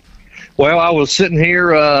 Well, I was sitting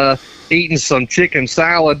here eating some chicken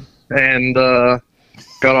salad and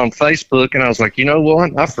got on Facebook, and I was like, you know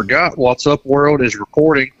what? I forgot What's Up World is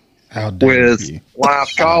recording with live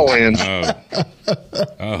call-ins.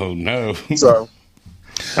 Oh, no. So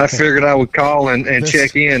I figured I would call and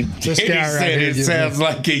check in. This guy right said here it sounds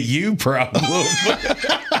like a you problem.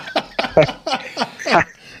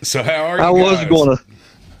 So how are you? I was going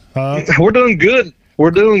to. We're doing good.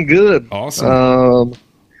 We're doing good. Awesome.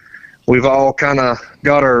 We've all kind of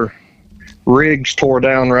got our rigs tore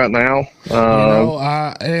down right now.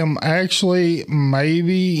 I am actually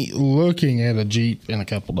maybe looking at a Jeep in a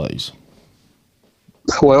couple days.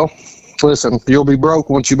 Well, listen, you'll be broke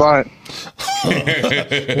once you buy it.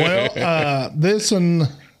 Well, this one,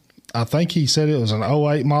 I think he said it was an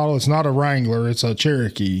 08 model. It's not a Wrangler. It's a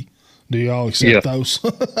Cherokee. Do y'all accept those?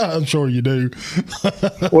 I'm sure you do.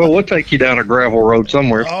 Well, we'll take you down a gravel road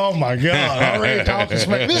somewhere. Oh, my God. Already talking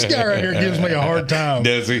smack. This guy right here gives me a hard time.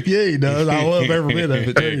 Does he? Yeah, he does. I love every bit of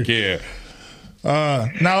it, too. Yeah.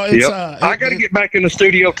 No, it's... I got to get back in the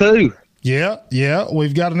studio, too. Yeah.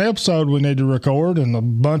 We've got an episode we need to record and a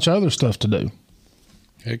bunch of other stuff to do.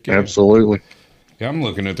 Heck yeah. Absolutely. Yeah, I'm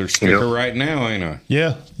looking at their sticker right now, ain't I?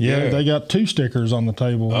 Yeah. They got 2 stickers on the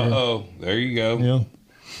table. Uh-oh. There you go. Yeah.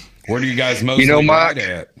 Where do you guys mostly Mike, ride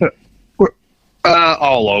at?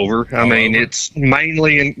 all over. I mean, over? it's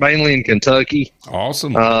mainly in Kentucky.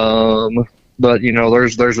 Awesome. But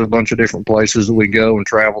there's a bunch of different places that we go and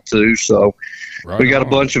travel to. So we got a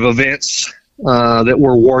bunch of events that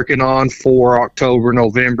we're working on for October,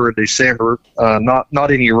 November, December.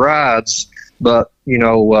 Not any rides, but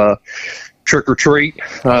trick or treat.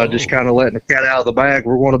 Just kind of letting the cat out of the bag.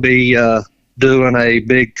 We're going to be doing a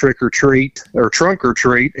big trick or treat or trunk or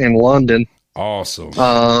treat in London. Awesome.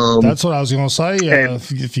 That's what I was going to say.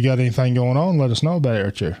 If you got anything going on, let us know about it,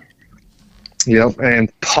 Richard. Yep,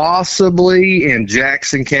 and possibly in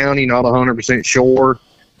Jackson County, not 100% sure.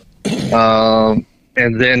 And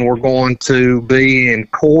then we're going to be in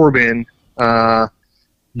Corbin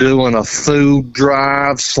doing a food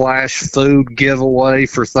drive / food giveaway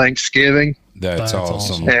for Thanksgiving. That's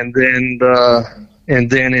awesome. And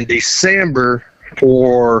then in December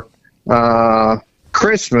for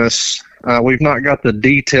Christmas, we've not got the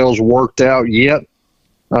details worked out yet.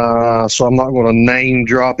 So I'm not going to name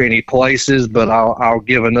drop any places, but I'll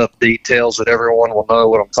give enough details that everyone will know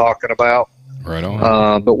what I'm talking about. Right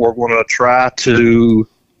on. But we're going to try to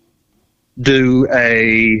do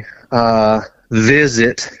a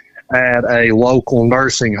visit at a local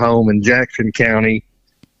nursing home in Jackson County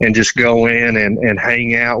and just go in and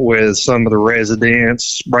hang out with some of the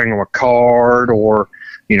residents, bring them a card or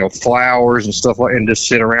flowers and stuff and just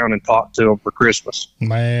sit around and talk to them for Christmas.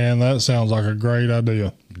 Man, that sounds like a great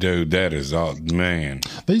idea. Dude, that is all, man.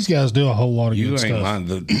 These guys do a whole lot of good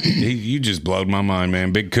stuff. You just blowed my mind,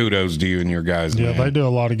 man. Big kudos to you and your guys. Yeah, man. they do a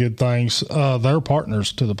lot of good things. They're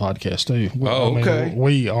partners to the podcast too. Okay.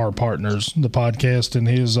 We are partners. The podcast and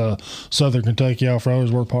his Southern Kentucky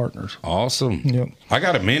Off-Roaders, we're partners. Awesome. Yep. I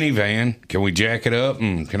got a minivan. Can we jack it up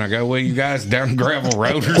and can I go with you guys down gravel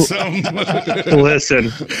road or something?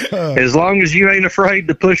 Listen, as long as you ain't afraid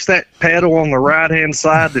to push that pedal on the right-hand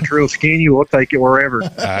side that's real skinny, we'll take it wherever.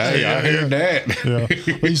 Hey, I heard that. Yeah,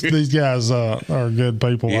 these guys are good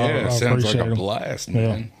people. Yeah, I sounds appreciate like a them. blast,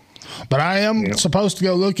 man. But I am supposed to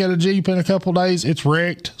go look at a Jeep in a couple days. It's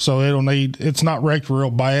wrecked, so it's not wrecked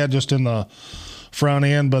real bad, just in the front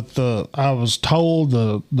end. But I was told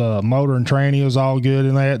the motor and tranny is all good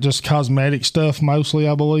in that, just cosmetic stuff mostly,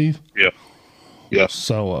 I believe. Yeah. Yeah.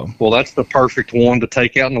 So, well, that's the perfect one to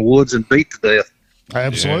take out in the woods and beat to death.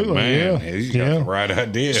 Absolutely, man. He's got the right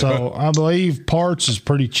idea. So I believe parts is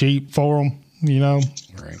pretty cheap for them,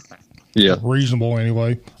 Right. Yeah. Reasonable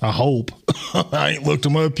anyway. I hope. I ain't looked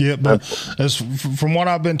them up yet, but from what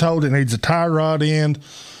I've been told, it needs a tie rod end,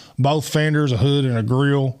 both fenders, a hood, and a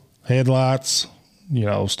grill, headlights,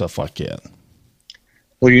 stuff like that.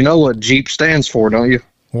 Well, you know what Jeep stands for, don't you?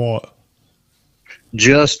 What?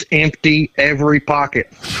 Just empty every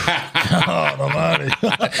pocket. God almighty.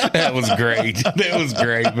 That was great. That was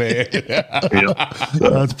great, man.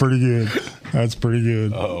 That's pretty good. That's pretty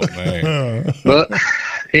good. Oh, man. But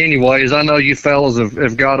anyways, I know you fellas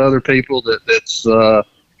have got other people that's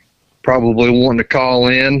probably wanting to call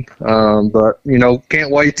in. But, can't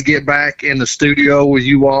wait to get back in the studio with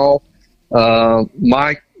you all.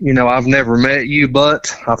 Mike, I've never met you,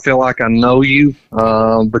 but I feel like I know you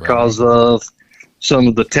because of some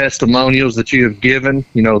of the testimonials that you have given.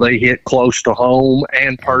 They hit close to home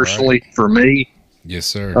and personally for me. Yes,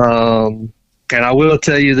 sir. And I will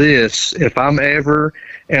tell you this, if I'm ever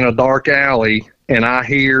in a dark alley and I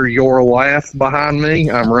hear your laugh behind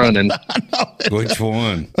me, I'm running. Which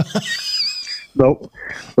one?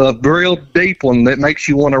 The real deep one that makes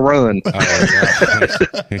you want to run.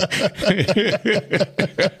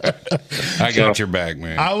 I got your back,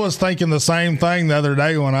 man. I was thinking the same thing the other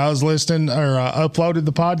day when I was listening or uploaded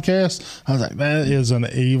the podcast. I was like, that is an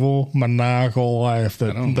evil, maniacal laugh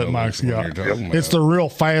that Mike's got. It's the real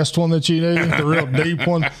fast one that you do, the real deep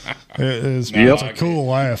one. It's a cool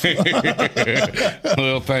laugh.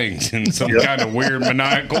 Little things in some kind of weird,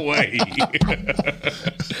 maniacal way.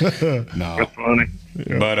 No. That's funny.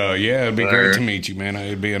 But, it'd be great to meet you, man.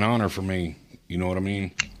 It'd be an honor for me. You know what I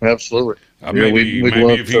mean? Absolutely. Maybe we'd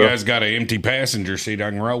love if you guys got an empty passenger seat, I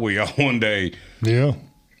can roll with y'all one day. Yeah.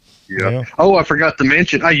 Oh, I forgot to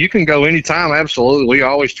mention. Hey, you can go anytime. Absolutely. We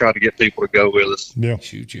always try to get people to go with us. Yeah.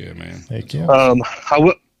 Shoot, yeah, man. Heck yeah.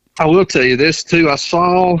 I will tell you this too. I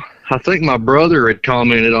think my brother had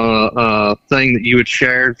commented on a thing that you had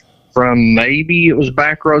shared from maybe it was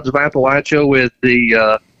Backroads of Appalachia with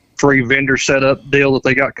the free vendor setup deal that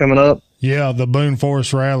they got coming up. Yeah, the Boone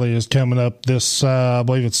Forest Rally is coming up this, I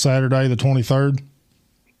believe it's Saturday, the 23rd.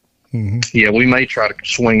 Mm-hmm. Yeah, we may try to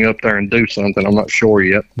swing up there and do something. I'm not sure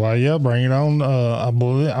yet. Well, yeah, bring it on.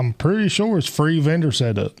 I'm pretty sure it's free vendor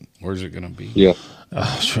setup. Where's it going to be? Yeah.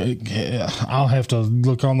 Yeah, I'll have to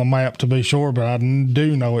look on the map to be sure, but I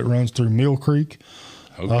do know it runs through Mill Creek.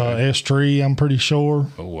 Okay. S3, I'm pretty sure.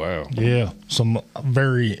 Oh, wow. Yeah, some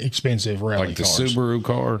very expensive rally Like the cars. Subaru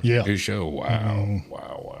car? Yeah. His show. Wow.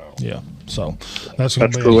 Wow. Yeah, so that's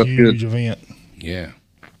going to be cool. a That's huge good. event. Yeah.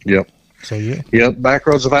 Yep. So, yeah. Yep.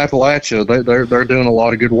 Backroads of Appalachia. They're doing a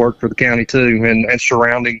lot of good work for the county too, and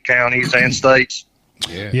surrounding counties and states.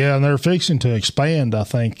 Yeah. Yeah, and they're fixing to expand, I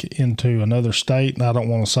think, into another state. And I don't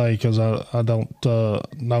want to say because I don't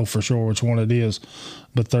know for sure which one it is,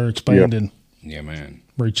 but they're expanding, Yeah, man.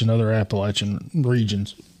 reaching other Appalachian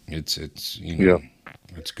regions. It's you know, Yeah.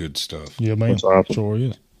 it's good stuff. Yeah, man. That's awesome. Sure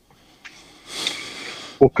is.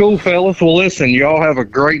 Well, cool, fellas. Well, listen, y'all have a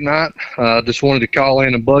great night. Just wanted to call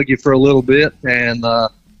in and bug you for a little bit. And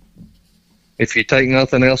if you take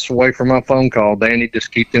nothing else away from my phone call, Danny,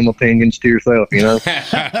 just keep them opinions to yourself, you know? All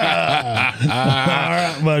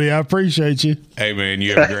right, buddy. I appreciate you. Hey, man,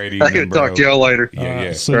 you have a great evening, I'll bro. talk to y'all later.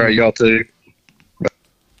 Yeah. See All you. right, y'all too.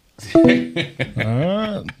 All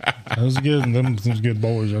right. That was good. Them good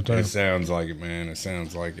boys right there. It sounds like it, man. It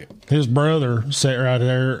sounds like it. His brother sat right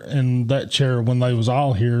there in that chair when they was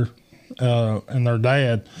all here, and their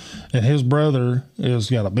dad. And his brother has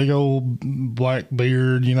got a big old black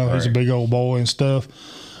beard. You know, he's a Right. big old boy and stuff.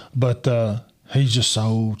 But he's just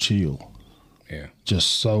so chill. Yeah. Just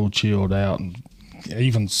so chilled out and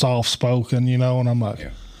even soft spoken, you know. And I'm like, Yeah.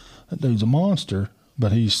 that dude's a monster.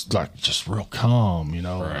 But he's like just real calm, you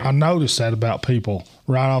know. Right. I noticed that about people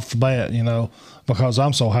right off the bat, you know, because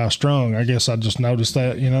I'm so high strung. I guess I just noticed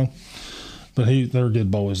that, you know. But they're good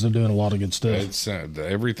boys. They're doing a lot of good stuff. It's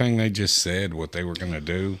everything they just said what they were going to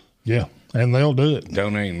do. Yeah, and they'll do it.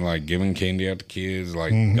 Donating, like giving candy out to kids,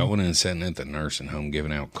 like going and sitting at the nursing home,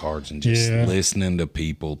 giving out cards and just Yeah. listening to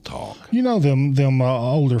people talk. You know them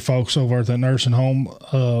older folks over at the nursing home.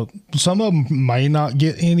 Some of them may not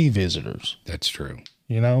get any visitors. That's true.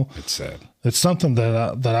 You know, It's sad. it's something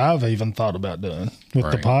that I've even thought about doing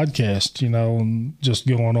with the Right. podcast. You know, and just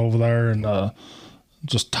going over there and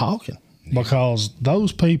just talking because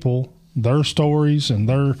those people, their stories and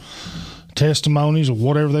their testimonies or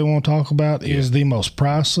whatever they want to talk about is the most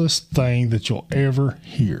priceless thing that you'll ever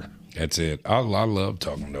hear. That's it. I love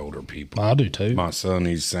talking to older people. I do too. My son,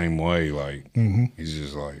 he's the same way. Like, he's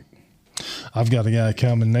just like, I've got a guy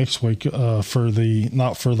coming next week for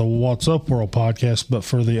not for the What's Up World podcast, but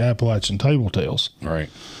for the Appalachian Table Tales, right.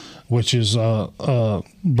 which is Have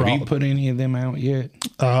you put any of them out yet?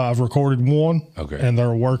 I've recorded one, Okay. and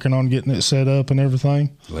they're working on getting it set up and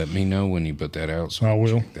everything. Let me know when you put that out. So I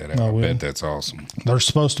will. Check that out. I I, will. bet that's awesome. There's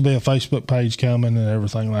supposed to be a Facebook page coming and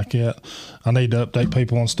everything like that. I need to update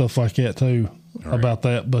people on stuff like that too about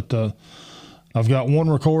that. But I've got one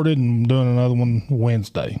recorded and I'm doing another one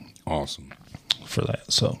Wednesday Awesome. for that.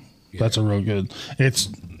 So that's a real good. It's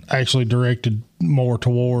actually directed more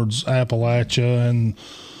towards Appalachia and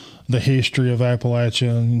the history of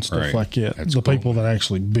Appalachia and stuff Right. like that. That's the cool. people that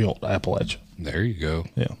actually built Appalachia. There you go.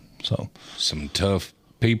 Yeah. So, Some tough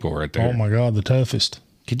people right there. oh my God, the toughest.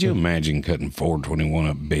 Could you imagine cutting 421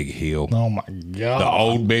 up Big Hill? Oh my God. The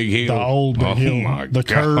old Big Hill. The old Big Oh Hill. my The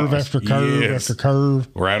curve gosh. after curve Yes. after curve.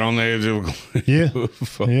 Right on the edge of Yeah. oh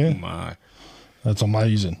Yeah. my. That's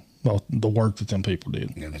amazing. Well, the work that them people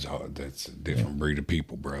did. That's a different breed of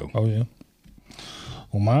people, bro. Oh, yeah.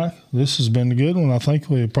 Well, Mike, this has been a good one. I think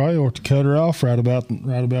we probably ought to cut her off right about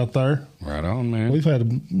there. Right on, man. We've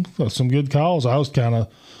had some good calls. I was kind of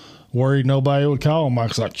worried nobody would call.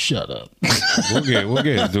 Mike's like, shut up. We'll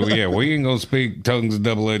get. So, yeah, we ain't gonna speak tongues of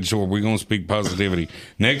double-edged sword. We're gonna speak positivity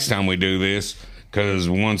next time we do this. Because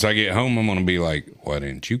once I get home, I'm gonna be like, "Why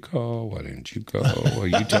didn't you call? Why didn't you call? Well,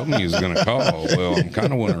 you told me you was gonna call. Well, I'm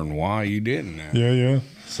kind of wondering why you didn't." Now. Yeah.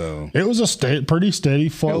 So It was a pretty steady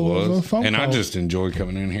it flow of was, phone and I calls. just enjoy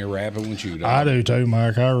coming in here rapping with you. Dog. I do too,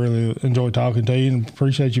 Mike. I really enjoy talking to you and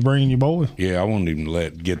appreciate you bringing your boy. Yeah, I won't even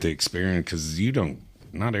get the experience because you don't.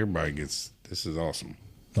 Not everybody gets. This is awesome,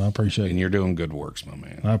 I appreciate and it. you're doing good works, my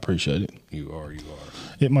man. I appreciate it. You are.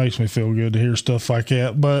 It makes me feel good to hear stuff like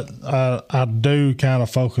that. But I do kind of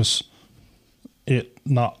focus it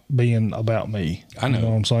not being about me. I know. You know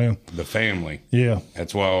what I'm saying? The family. Yeah.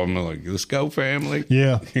 That's why I'm like, let's go, family.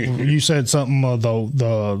 Yeah. You said something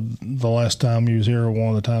the last time you was here, or one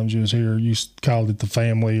of the times you was here, you called it the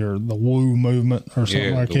family or the woo movement or something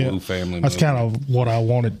Yeah, like the that. woo family That's movement. kind of what I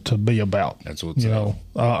want it to be about. That's what's you up.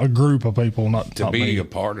 know, a group of people, not To not be me. a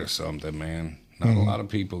part of something, man. Not a lot of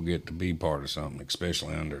people get to be part of something,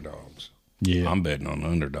 especially underdogs. Yeah. I'm betting on the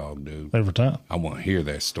underdog, dude. Every time. I want to hear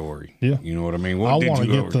that story. Yeah. You know what I mean? I What did want to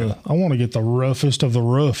you get I want to get the roughest of the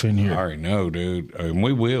rough in I here. already know, dude. And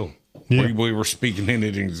we will. Yeah. We were speaking in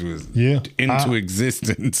it into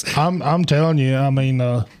existence. I'm telling you, I mean,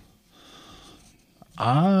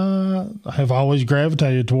 I have always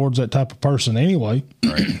gravitated towards that type of person anyway.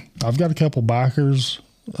 Right. I've got a couple bikers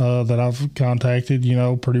that I've contacted,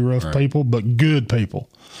 pretty rough people, but good people.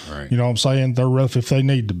 Right. You know what I'm saying? They're rough if they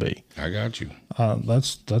need to be. I got you.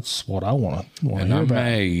 That's what I want to hear about.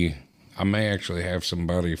 I may actually have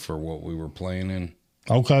somebody for what we were planning.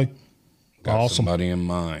 Okay. Got awesome. somebody in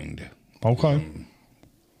mind. Okay.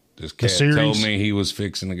 This cat told me he was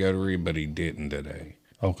fixing to go to read, but he didn't today.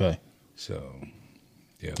 Okay. So,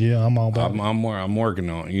 yeah. Yeah, I'm all about it. I'm working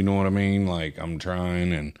on it. You know what I mean? Like, I'm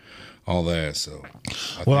trying and all that. So,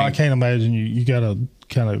 I can't imagine you got to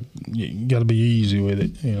you got to be easy with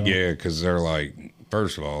it. Yeah, because they're like,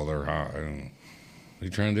 first of all, they're hot. You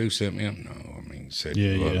trying to do something? No, I mean, set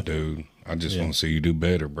you up, dude. I just want to see you do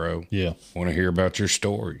better, bro. Yeah. Want to hear about your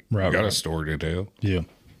story. Right. You got a story to tell. Yeah.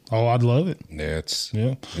 Oh, I'd love it.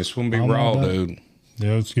 This one be raw, dude.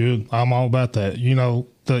 Yeah, it's good. I'm all about that. You know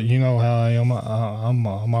how I am.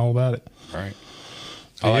 I'm all about it. Right.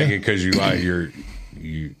 I like it because you like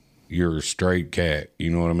you're a straight cat.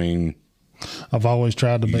 You know what I mean? I've always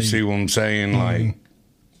tried to be. You see what I'm saying? Like,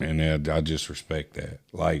 and I just respect that.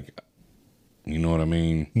 Like, you know what I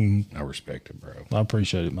mean? Mm-hmm. I respect it, bro. I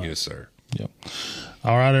appreciate it, man. Yes, sir. Yep.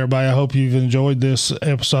 All right, everybody. I hope you've enjoyed this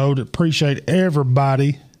episode. Appreciate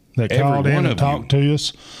everybody that called in and talked to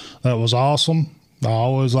us. That was awesome. I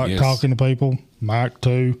always like talking to people. Mike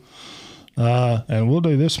too. And we'll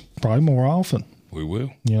do this probably more often. We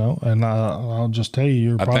will. And I'll just tell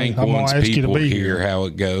you, I'm once gonna ask you to be hear here. how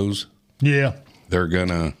it goes, yeah, they'll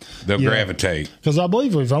gravitate. Because I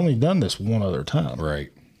believe we've only done this one other time, right?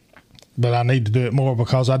 But I need to do it more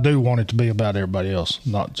because I do want it to be about everybody else,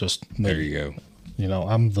 not just me. There you go.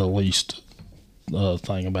 I'm the least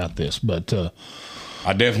thing about this, but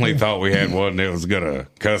I definitely thought we had one that was gonna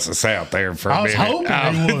cuss us out there for a minute. I was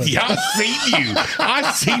hoping they would. I seen you.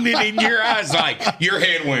 I seen it in your eyes. Like your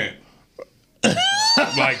head went.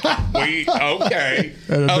 Like okay.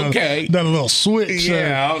 Done a little switch.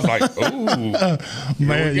 Yeah, I was like, ooh,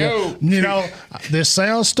 man. Go. This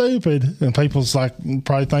sounds stupid, and people's like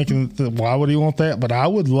probably thinking, why would he want that? But I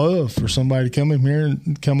would love for somebody to come in here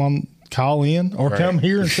and call in, or come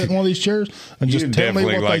here and sit in one of these chairs and just tell me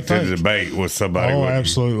what they think. To debate with somebody. Oh,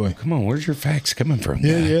 absolutely. Come on, where's your facts coming from?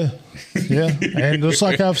 Yeah. And just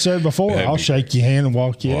like I've said before, I'll shake your hand and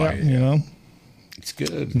walk you out. Yeah. It's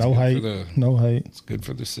good. No hate. No hate. It's good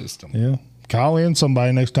for the system. Yeah. Call in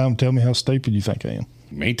somebody next time and tell me how stupid you think I am.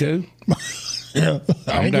 Me too. Yeah.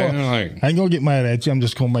 I ain't going to get mad at you. I'm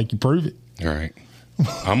just going to make you prove it. All right.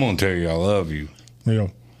 I'm going to tell you I love you. Yeah.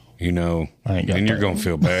 And you're going to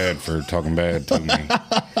feel bad for talking bad to me.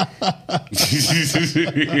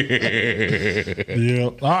 Yeah.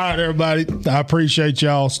 All right, everybody. I appreciate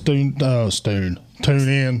y'all. Tune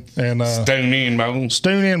in. And Stone in, boys.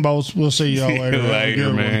 Tune in, boys. We'll see y'all later.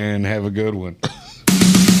 Later, man. Have a good one.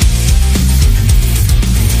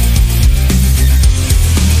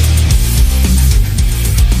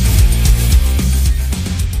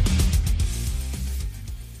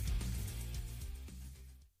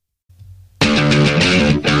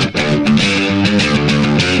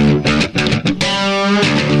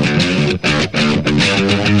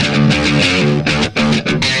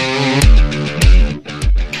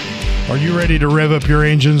 Are you ready to rev up your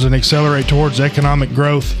engines and accelerate towards economic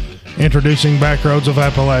growth? Introducing Backroads of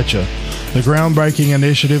Appalachia, the groundbreaking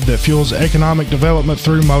initiative that fuels economic development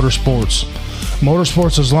through motorsports.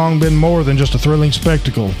 Motorsports has long been more than just a thrilling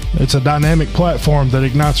spectacle. It's a dynamic platform that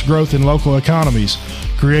ignites growth in local economies,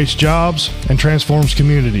 creates jobs, and transforms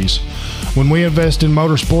communities. When we invest in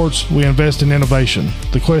motorsports, we invest in innovation.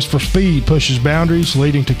 The quest for speed pushes boundaries,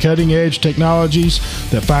 leading to cutting-edge technologies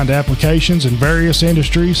that find applications in various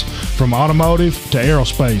industries, from automotive to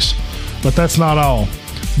aerospace. But that's not all.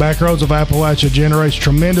 Backroads of Appalachia generates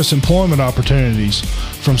tremendous employment opportunities,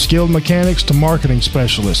 from skilled mechanics to marketing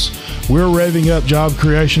specialists. We're revving up job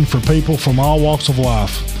creation for people from all walks of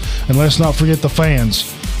life. And let's not forget the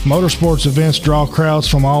fans. Motorsports events draw crowds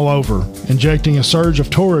from all over, injecting a surge of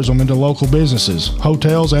tourism into local businesses,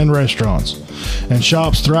 hotels, and restaurants. And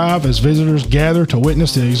shops thrive as visitors gather to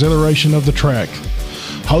witness the exhilaration of the track.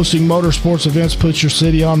 Hosting motorsports events puts your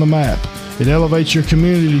city on the map. It elevates your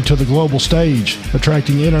community to the global stage,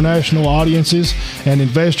 attracting international audiences and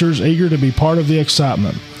investors eager to be part of the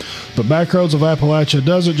excitement. But Backroads of Appalachia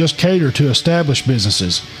doesn't just cater to established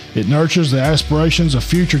businesses. It nurtures the aspirations of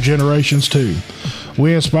future generations too.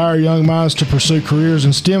 We inspire young minds to pursue careers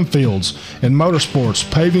in STEM fields and motorsports,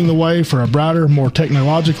 paving the way for a brighter, more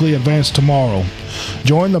technologically advanced tomorrow.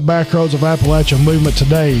 Join the Backroads of Appalachia movement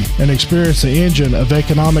today and experience the engine of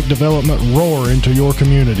economic development roar into your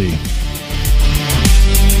community.